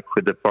go out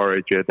with the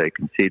forager, they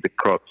can see the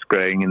crops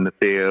growing in the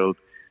field,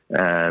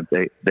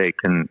 they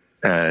can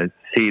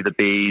see the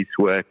bees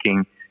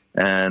working.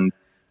 And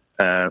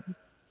I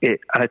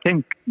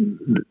think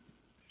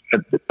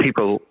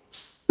people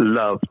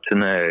love to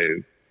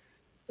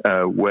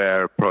know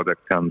where a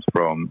product comes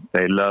from.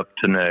 They love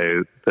to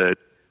know that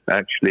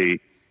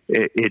actually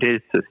it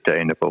is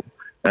sustainable.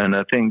 And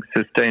I think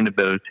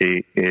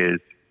sustainability is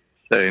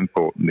so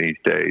important these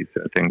days.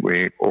 I think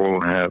we all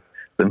have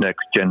the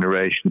next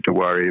generation to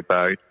worry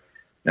about.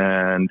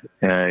 And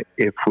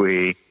if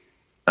we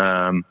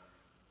are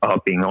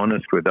being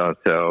honest with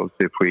ourselves,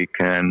 if we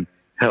can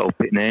help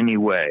in any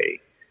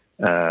way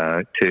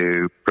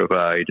to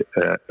provide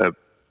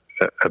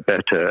a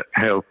better,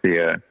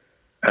 healthier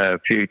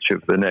future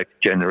for the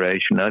next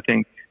generation, I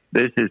think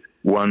this is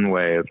one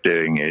way of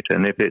doing it.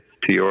 And if it's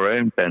to your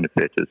own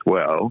benefit as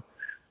well,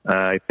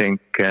 I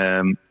think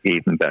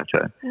even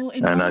better. Well,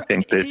 and I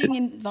think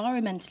being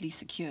environmentally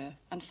secure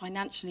and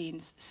financially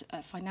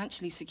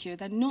secure,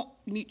 they're not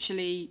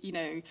mutually,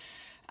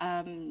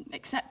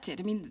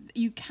 accepted. I mean,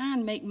 you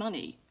can make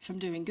money from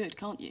doing good,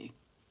 can't you?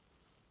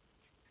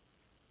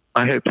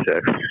 I hope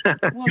so.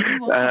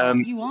 Well,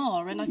 you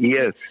are. And I think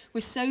yes.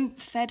 we're so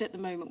fed at the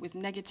moment with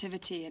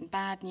negativity and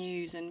bad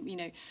news. And,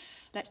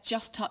 let's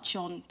just touch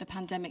on the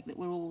pandemic that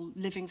we're all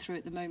living through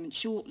at the moment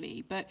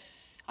shortly. But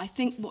I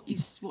think what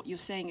you're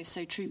saying is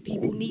so true.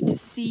 People need to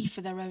see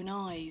for their own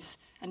eyes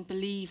and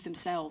believe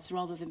themselves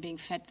rather than being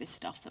fed this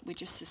stuff that we're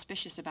just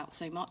suspicious about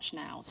so much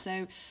now.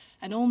 So,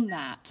 and on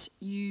that,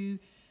 you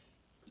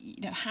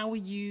know, how are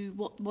you?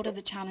 What are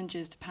the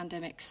challenges the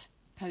pandemic's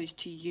posed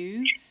to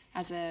you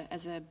as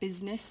a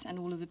business and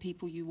all of the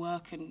people you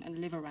work and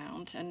live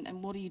around?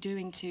 And what are you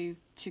doing to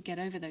get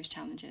over those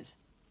challenges?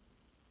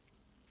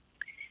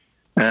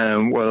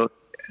 Well,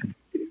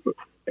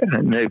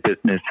 no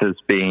business has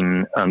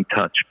been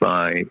untouched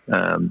by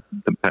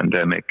the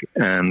pandemic,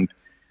 and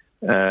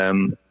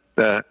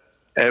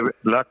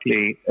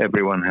luckily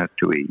everyone has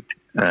to eat.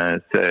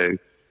 So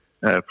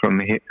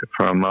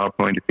from our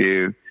point of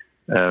view,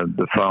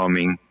 the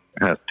farming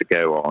has to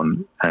go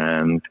on,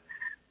 and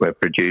we're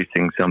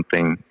producing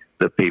something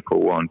that people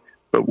want.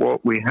 But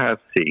what we have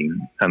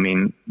seen, I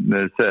mean,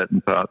 there's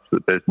certain parts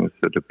of the business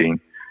that have been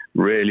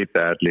really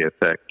badly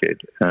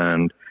affected,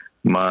 and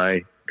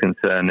my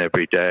concern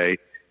every day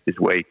is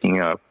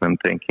waking up and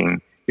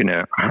thinking, you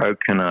know, how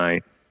can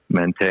I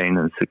maintain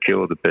and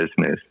secure the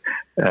business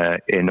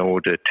in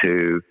order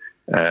to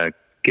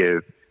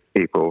give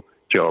people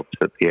jobs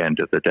at the end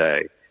of the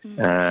day?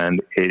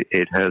 And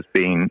it has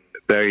been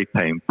very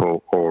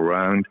painful all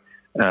around,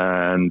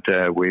 and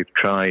we've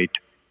tried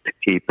to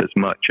keep as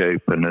much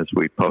open as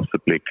we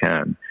possibly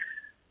can.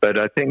 But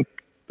I think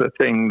the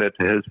thing that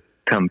has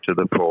come to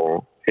the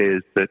fore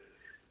is that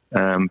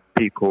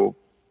people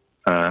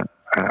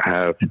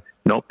have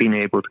not been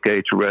able to go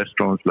to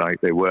restaurants like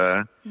they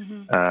were,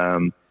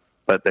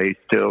 but they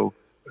still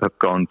have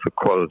gone for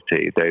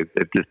quality. They've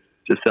just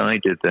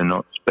decided they're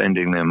not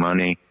spending their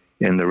money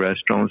in the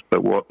restaurants,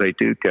 but what they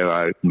do go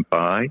out and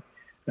buy,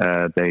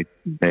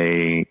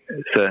 they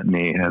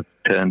certainly have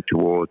turned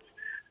towards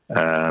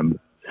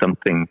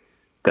something,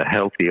 the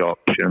healthy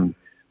option,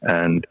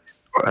 and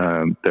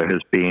there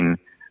has been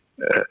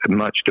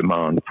much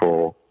demand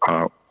for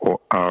our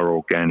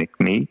organic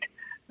meat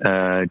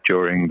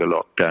during the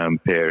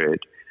lockdown period,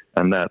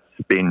 and that's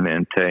been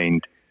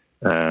maintained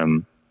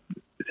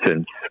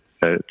since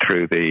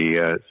through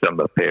the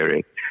summer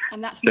period.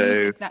 And that's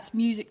music. That's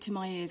music to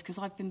my ears, because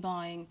I've been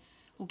buying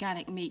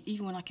organic meat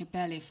even when I could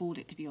barely afford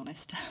it, to be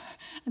honest.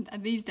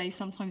 and these days,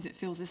 sometimes it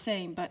feels the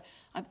same. But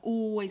I've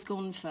always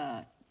gone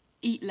for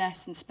eat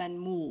less and spend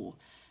more.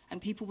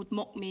 And people would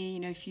mock me,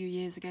 you know, a few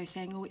years ago,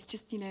 saying, "Oh, it's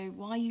just, you know,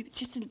 why are you? It's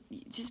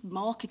just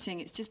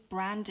marketing. It's just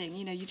branding.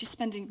 You know, you're just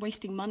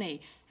wasting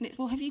money." And it's,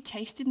 well, have you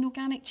tasted an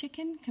organic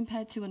chicken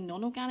compared to a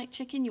non-organic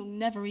chicken? You'll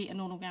never eat a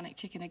non-organic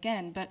chicken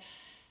again. But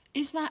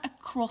is that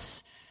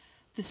across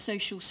the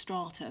social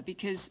strata?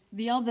 Because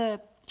the other,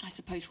 I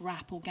suppose,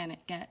 rap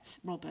organic gets,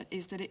 Robert,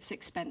 is that it's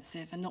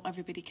expensive and not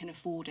everybody can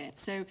afford it.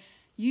 So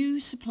you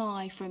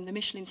supply from the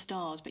Michelin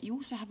stars, but you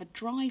also have a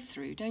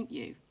drive-through, don't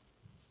you?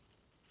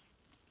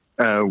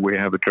 We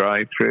have a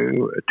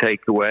drive-through, a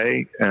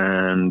takeaway,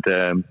 and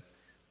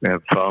we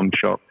have a farm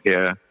shop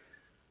here.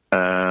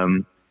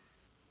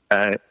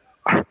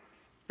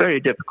 Very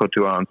difficult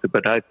to answer,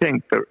 but I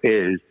think there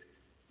is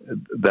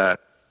that,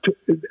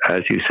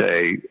 as you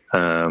say,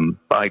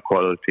 buy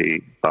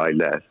quality, buy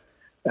less,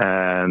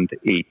 and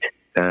eat.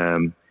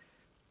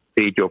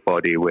 Feed your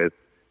body with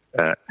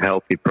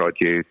healthy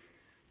produce,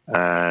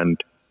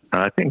 and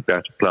I think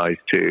that applies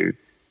to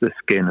the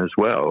skin as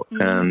well.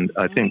 And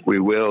I think we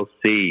will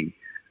see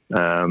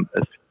a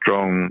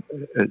strong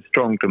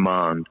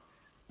demand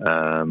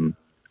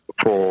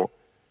for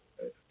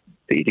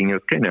feeding your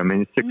skin. I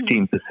mean,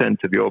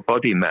 16% of your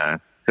body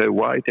mass. So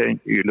why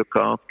don't you look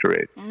after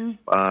it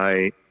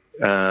by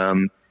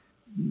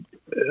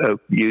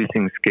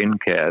using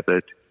skincare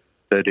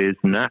that is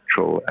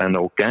natural and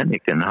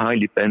organic and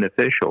highly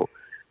beneficial?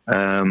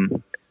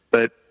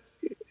 But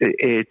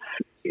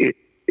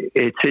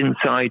it's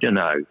inside and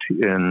out,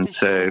 and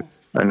so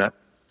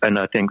and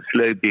I think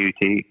slow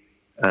beauty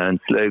and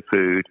slow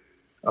food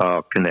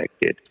are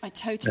connected. I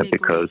totally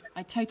agree.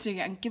 I totally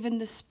agree. And given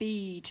the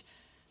speed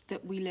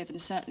that we live in,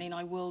 certainly, and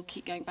I will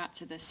keep going back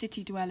to the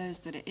city dwellers,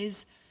 that it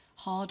is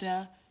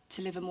harder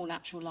to live a more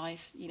natural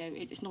life. You know,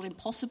 it's not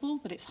impossible,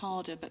 but it's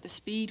harder. But the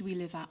speed we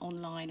live at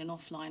online and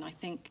offline, I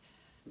think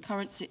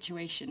current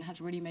situation has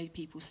really made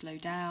people slow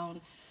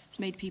down. It's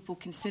made people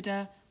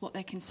consider what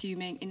they're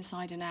consuming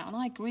inside and out. And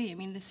I agree. I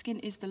mean, the skin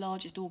is the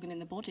largest organ in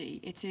the body.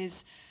 It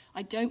is.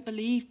 I don't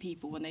believe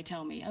people when they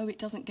tell me, oh, it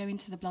doesn't go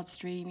into the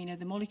bloodstream, you know,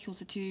 the molecules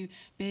are too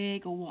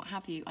big or what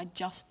have you. I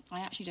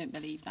actually don't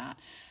believe that.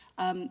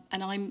 And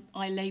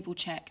I label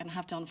check and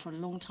have done for a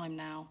long time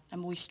now a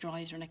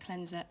moisturiser and a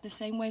cleanser the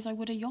same way as I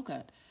would a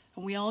yoghurt.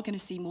 And we are going to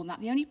see more than that.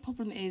 The only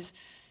problem is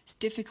it's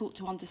difficult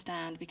to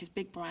understand because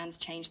big brands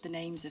change the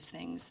names of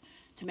things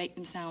to make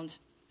them sound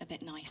a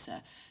bit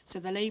nicer. So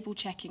the label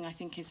checking, I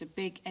think, is a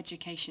big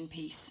education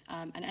piece,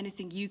 and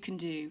anything you can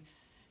do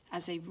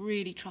as a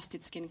really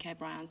trusted skincare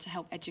brand to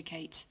help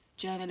educate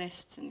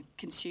journalists and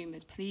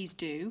consumers, please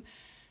do,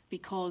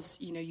 because,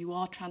 you know, you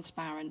are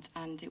transparent,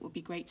 and it would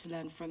be great to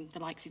learn from the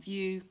likes of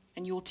you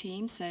and your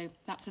team. So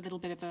that's a little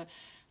bit of a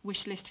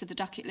wish list for the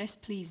Ducket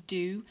List. Please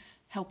do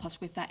help us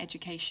with that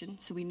education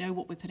so we know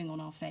what we're putting on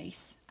our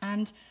face.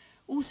 And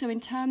Also, in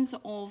terms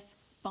of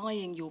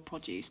buying your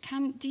produce,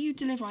 do you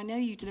deliver? I know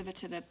you deliver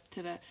to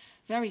the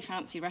very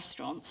fancy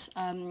restaurants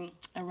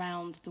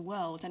around the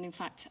world, and in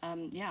fact,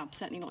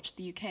 certainly not just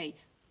the UK.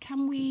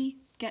 Can we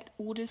get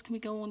orders? Can we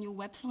go on your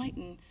website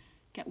and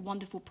get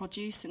wonderful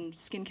produce and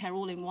skincare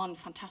all in one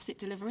fantastic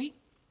delivery?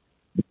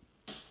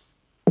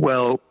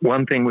 Well,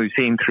 one thing we've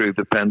seen through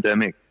the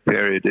pandemic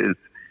period is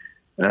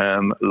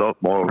a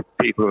lot more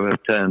people have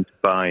turned to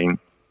buying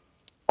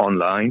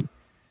online,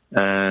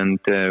 and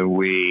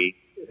we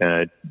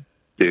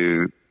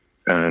do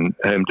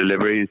home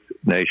deliveries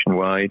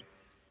nationwide,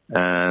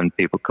 and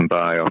people can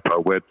buy off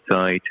our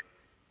website.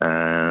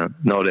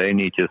 Not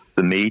only just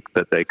the meat,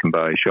 but they can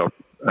buy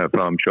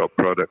farm shop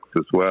products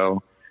as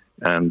well,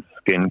 and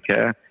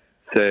skincare.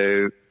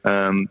 So,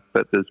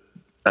 but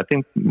I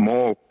think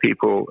more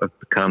people have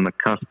become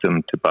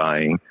accustomed to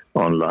buying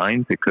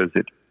online because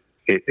it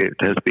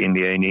has been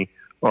the only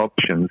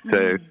option.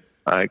 So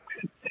I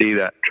see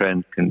that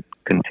trend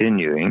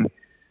continuing,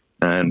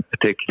 and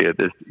particularly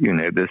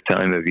at this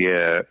time of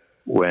year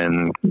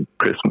when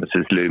Christmas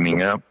is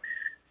looming up,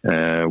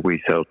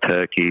 we sell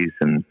turkeys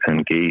and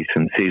geese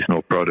and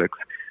seasonal products,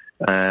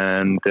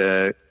 and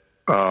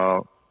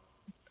our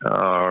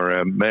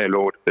mail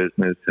order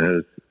business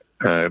has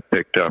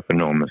picked up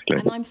enormously.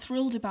 And I'm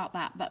thrilled about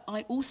that, but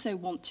I also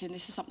want to, and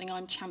this is something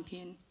I'm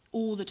championing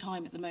all the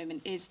time at the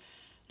moment, is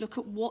look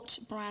at what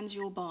brands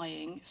you're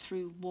buying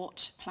through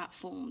what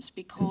platforms,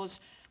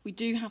 because we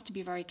do have to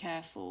be very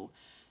careful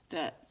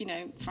that,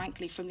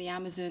 frankly, from the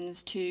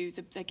Amazons to,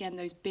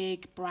 those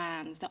big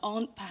brands that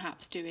aren't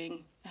perhaps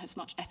doing as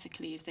much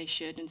ethically as they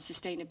should, and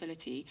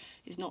sustainability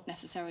is not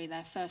necessarily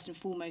there first and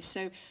foremost.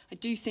 So I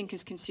do think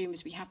as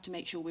consumers we have to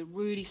make sure we're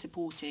really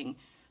supporting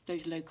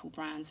those local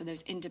brands and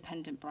those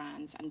independent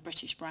brands and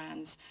British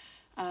brands.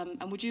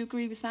 And would you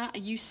agree with that? Are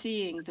you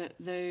seeing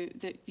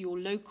that your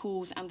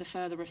locals and the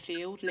further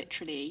afield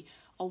literally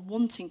are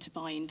wanting to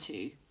buy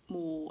into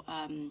more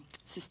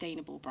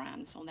sustainable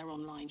brands on their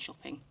online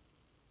shopping?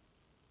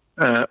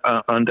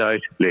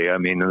 Undoubtedly. I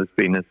mean, there's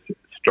been a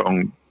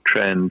strong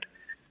trend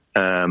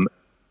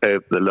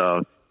over the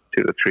last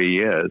 2 or 3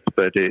 years,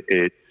 but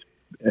it's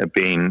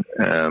been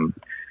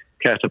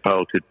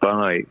catapulted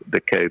by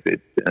the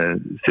COVID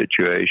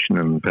situation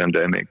and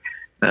pandemic,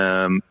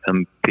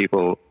 and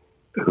people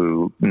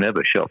who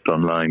never shopped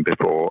online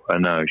before are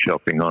now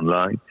shopping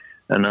online.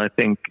 And I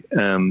think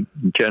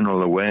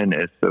general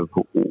awareness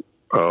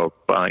of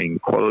buying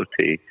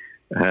quality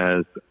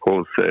has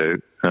also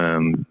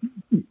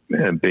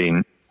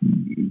been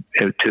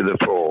to the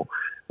fore.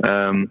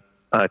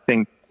 I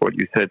think what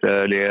you said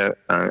earlier,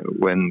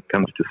 when it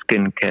comes to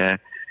skincare,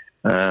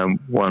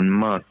 one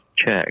must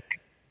check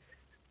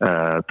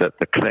that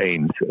the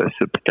claims are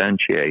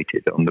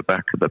substantiated on the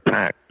back of the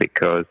pack,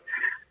 because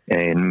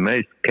in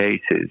most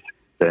cases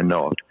they're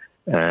not,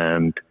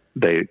 and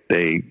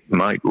they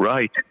might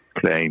write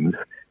claims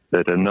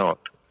that are not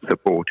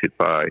supported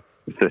by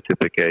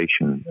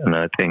certification. And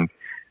I think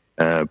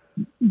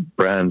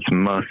brands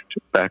must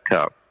back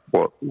up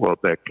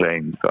what their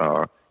claims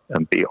are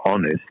and be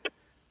honest,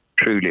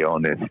 truly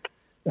honest,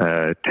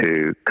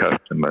 to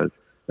customers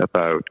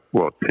about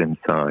what's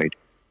inside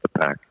the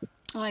pack.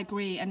 I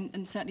agree,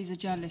 and certainly as a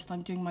journalist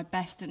I'm doing my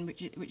best, and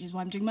which is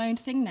why I'm doing my own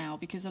thing now,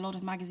 because a lot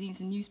of magazines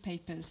and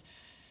newspapers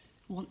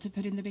want to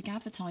put in the big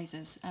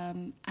advertisers,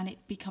 and it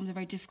becomes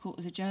very difficult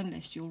as a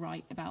journalist. You'll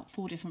write about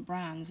 4 different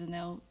brands and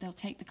they'll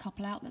take the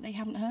couple out that they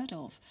haven't heard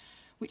of,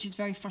 which is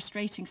very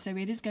frustrating. So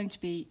it is going to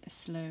be a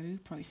slow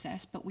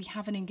process, but we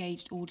have an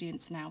engaged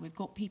audience now. We've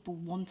got people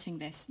wanting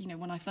this.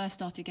 When I first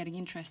started getting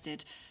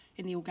interested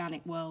in the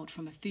organic world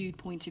from a food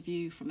point of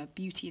view, from a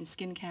beauty and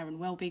skincare and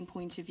well-being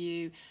point of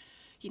view,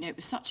 it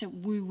was such a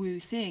woo-woo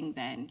thing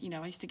then.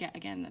 I used to get,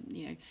 again,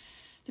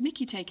 the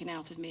mickey taken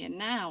out of me, and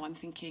now I'm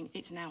thinking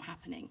it's now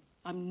happening.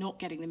 I'm not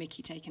getting the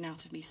mickey taken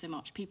out of me so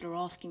much. People are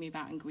asking me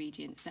about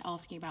ingredients. They're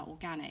asking about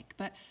organic.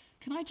 But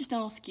can I just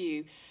ask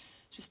you,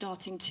 as we're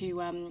starting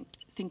to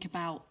think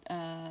about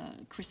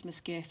Christmas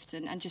gifts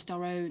and just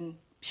our own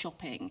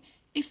shopping,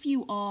 if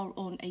you are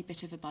on a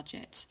bit of a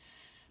budget,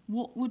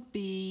 what would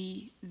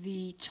be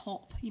the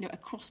top,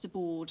 across the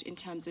board in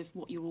terms of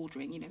what you're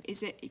ordering?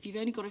 Is it, if you've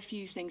only got a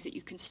few things that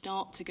you can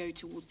start to go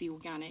towards the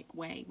organic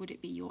way, would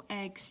it be your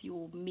eggs,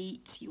 your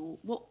meat,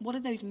 what are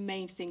those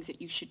main things that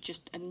you should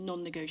just, and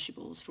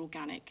non-negotiables for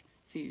organic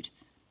food?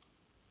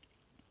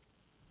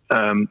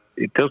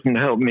 It doesn't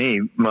help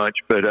me much,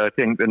 but I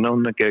think the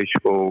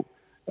non-negotiable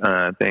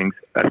things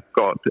has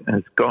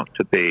got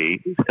to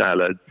be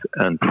salads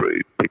and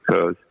fruit,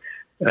 because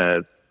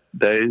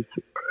those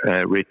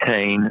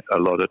retain a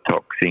lot of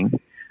toxin,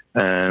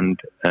 and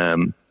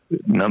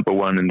number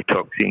one in the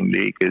toxin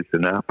league is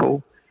an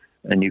apple,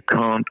 and you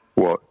can't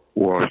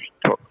wash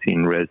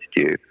toxin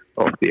residue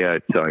off the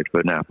outside of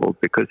an apple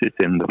because it's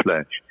in the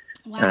flesh.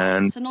 Wow,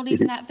 and so not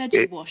even that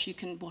veggie wash you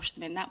can wash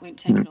them in, that won't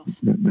take it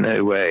off?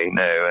 No way,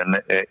 no.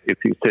 And if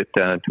you sit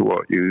down to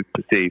what you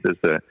perceive as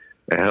a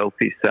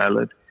healthy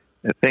salad,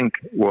 think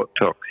what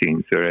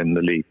toxins are in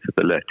the leaves of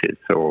the lettuce,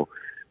 or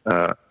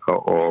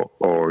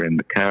in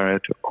the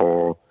carrot,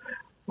 or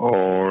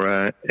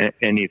or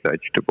any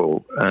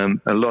vegetable.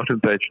 A lot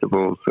of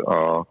vegetables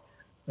are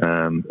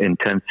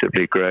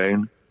intensively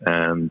grown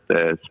and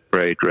they're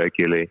sprayed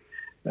regularly,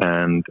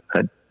 and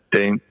I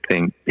don't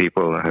think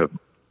people have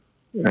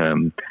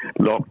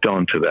locked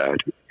onto that.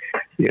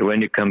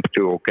 When it comes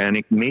to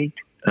organic meat,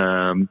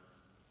 think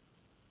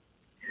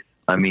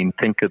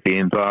of the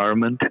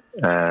environment.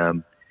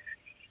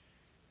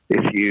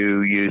 If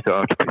you use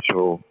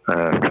artificial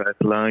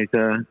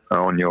fertilizer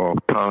on your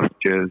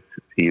pastures,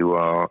 you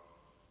are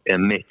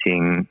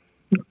emitting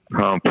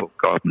harmful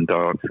carbon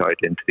dioxide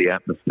into the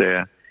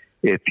atmosphere.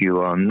 If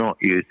you are not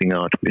using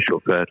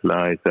artificial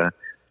fertilizer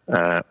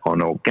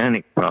on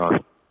organic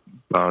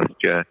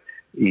pasture,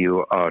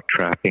 you are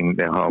trapping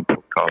the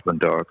harmful carbon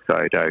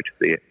dioxide out of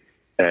the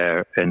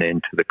air and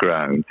into the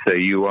ground. So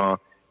you are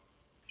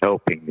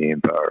helping the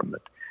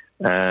environment.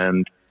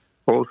 And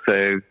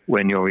also,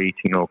 when you're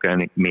eating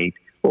organic meat,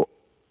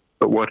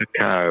 what a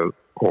cow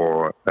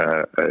or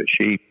a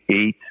sheep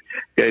eats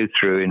goes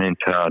through an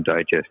entire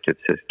digestive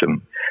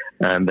system,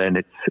 and then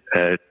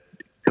it's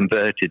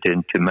converted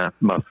into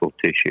muscle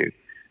tissue.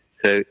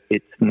 So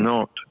it's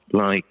not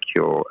like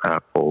your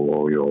apple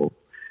or your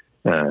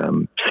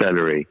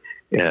celery,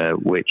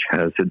 which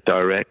has a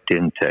direct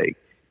intake.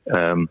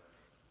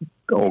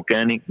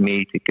 Organic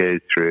meat, it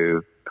goes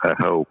through a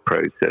whole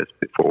process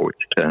before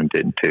it's turned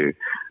into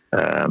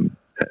the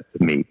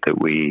meat that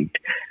we eat.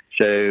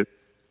 So,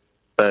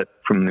 but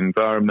from an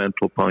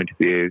environmental point of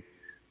view,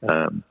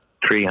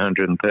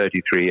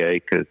 333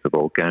 acres of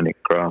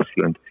organic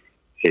grassland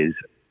is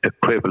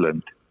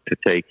equivalent to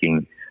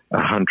taking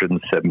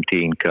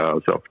 117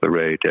 cars off the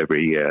road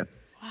every year.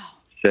 Wow.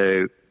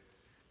 So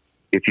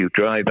if you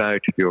drive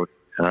out of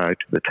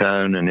the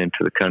town and into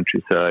the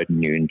countryside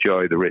and you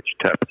enjoy the rich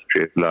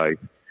tapestry of life,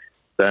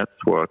 that's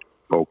what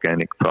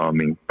organic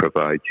farming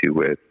provides you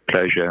with: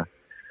 pleasure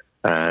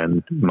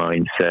and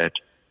mindset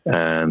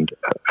and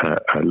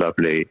a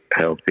lovely,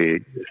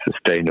 healthy,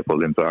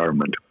 sustainable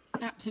environment.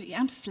 Absolutely,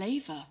 and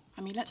flavour.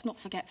 I mean, let's not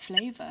forget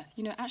flavour.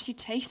 You know, it actually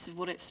tastes of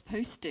what it's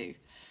supposed to.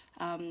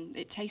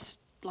 It tastes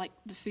like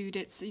the food.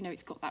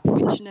 It's got that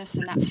richness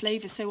and that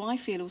flavour. So I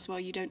feel as well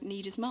you don't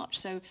need as much.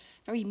 So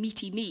very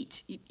meaty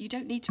meat, you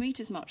don't need to eat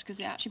as much because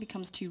it actually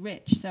becomes too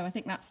rich. So I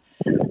think that's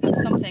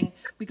something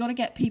we've got to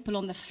get people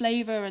on, the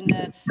flavour and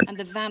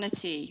the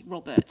vanity,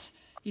 Robert.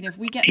 You know, if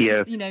we get,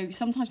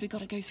 sometimes we've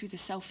got to go through the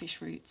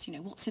selfish routes. You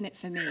know, what's in it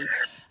for me?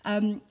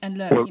 And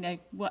look,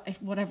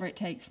 whatever it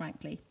takes,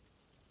 frankly.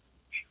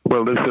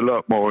 Well, there's a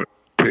lot more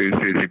too,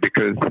 Susie,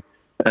 because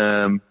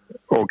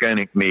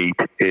organic meat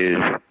is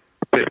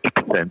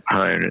 50%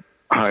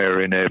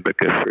 higher in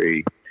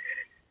omega-3.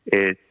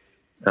 It's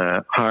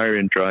higher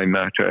in dry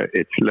matter.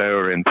 It's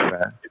lower in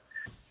fat.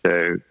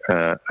 So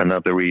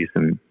another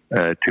reason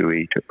to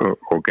eat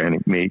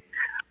organic meat.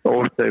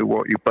 Also,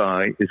 what you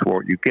buy is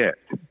what you get,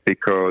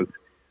 because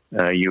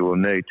you will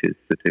notice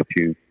that if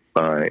you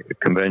buy a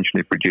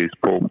conventionally produced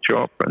pork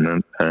chop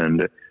and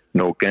an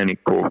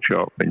organic pork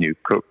chop and you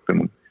cook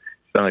them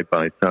side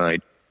by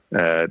side,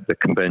 the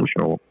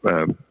conventional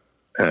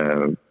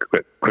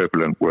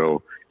equivalent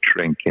will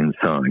shrink in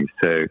size.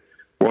 So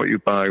what you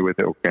buy with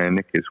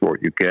organic is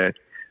what you get.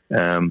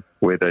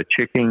 With a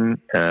chicken,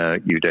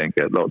 you don't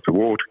get lots of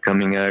water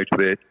coming out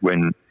of it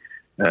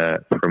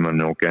from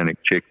an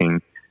organic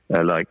chicken,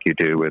 like you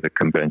do with a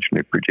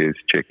conventionally produced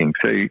chicken.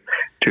 So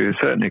to a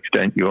certain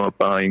extent, you are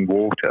buying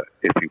water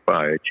if you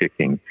buy a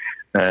chicken.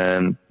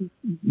 And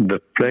the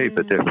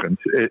flavour difference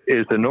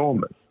is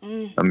enormous.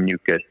 I mean, you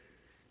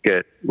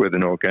get with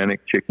an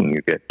organic chicken,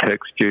 you get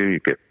texture, you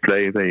get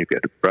flavour, you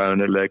get a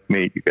browner leg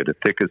meat, you get a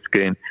thicker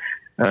skin,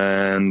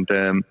 and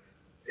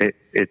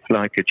it's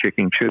like a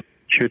chicken should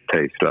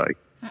taste like.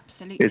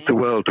 Absolutely. It's a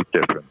world of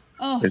difference.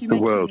 Oh,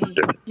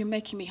 you're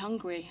making me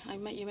hungry.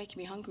 You're making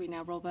me hungry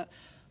now, Robert.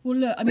 Well,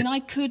 look, I mean, I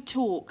could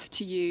talk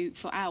to you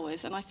for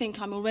hours, and I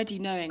think I'm already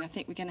knowing. I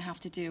think we're going to have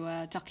to do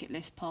a Ducket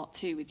List Part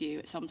 2 with you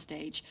at some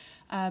stage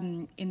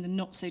in the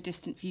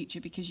not-so-distant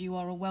future, because you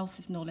are a wealth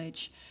of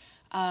knowledge.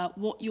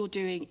 What you're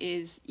doing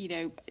is,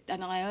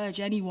 and I urge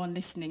anyone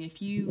listening,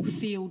 if you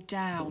feel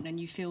down and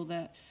you feel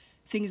that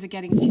things are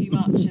getting too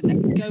much, and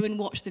then go and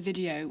watch the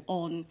video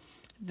on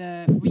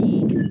the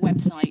Reeg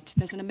website.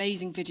 There's an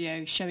amazing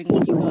video showing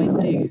what you guys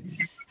do,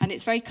 and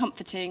it's very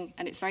comforting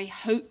and it's very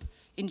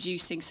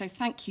hope-inducing. So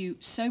thank you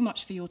so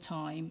much for your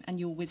time and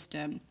your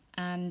wisdom,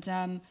 and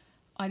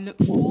I look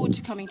forward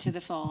to coming to the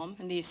farm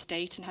and the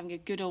estate and having a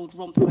good old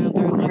romp around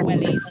there in my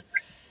wellies.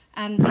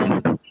 And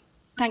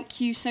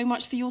thank you so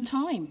much for your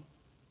time.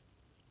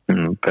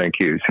 Thank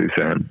you,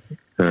 Suzanne.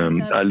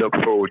 I look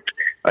forward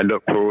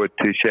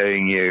to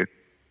showing you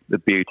the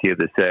beauty of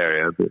this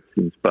area that's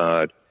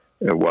inspired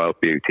Wild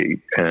Beauty,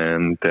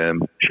 and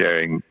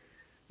sharing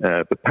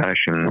the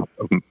passion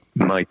of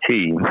my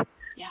team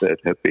that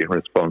have been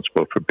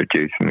responsible for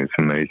producing this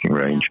amazing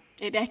range.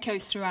 Yeah. It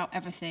echoes throughout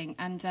everything.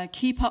 And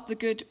keep up the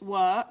good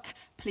work,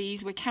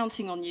 please. We're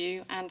counting on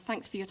you. And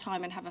thanks for your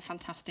time, and have a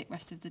fantastic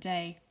rest of the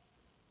day.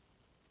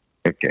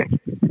 Okay.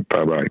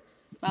 Bye-bye.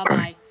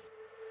 Bye-bye.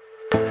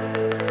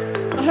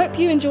 I hope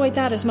you enjoyed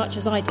that as much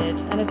as I did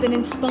and have been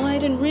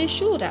inspired and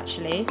reassured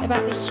actually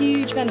about the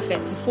huge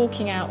benefits of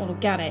forking out on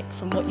organic,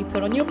 from what you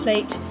put on your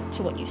plate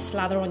to what you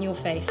slather on your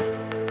face.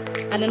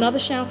 And another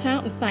shout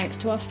out and thanks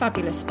to our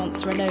fabulous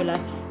sponsor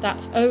Enola.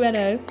 That's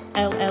ONOLLA,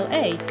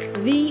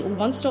 the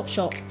one-stop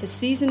shop for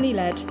seasonally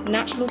led,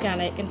 natural,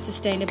 organic and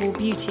sustainable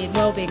beauty and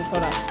wellbeing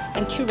products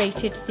and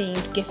curated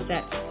themed gift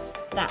sets.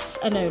 That's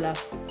Enola.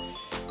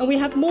 And we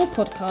have more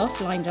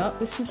podcasts lined up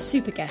with some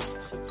super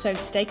guests, so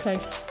stay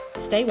close,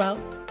 stay well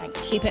and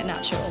keep it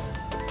natural.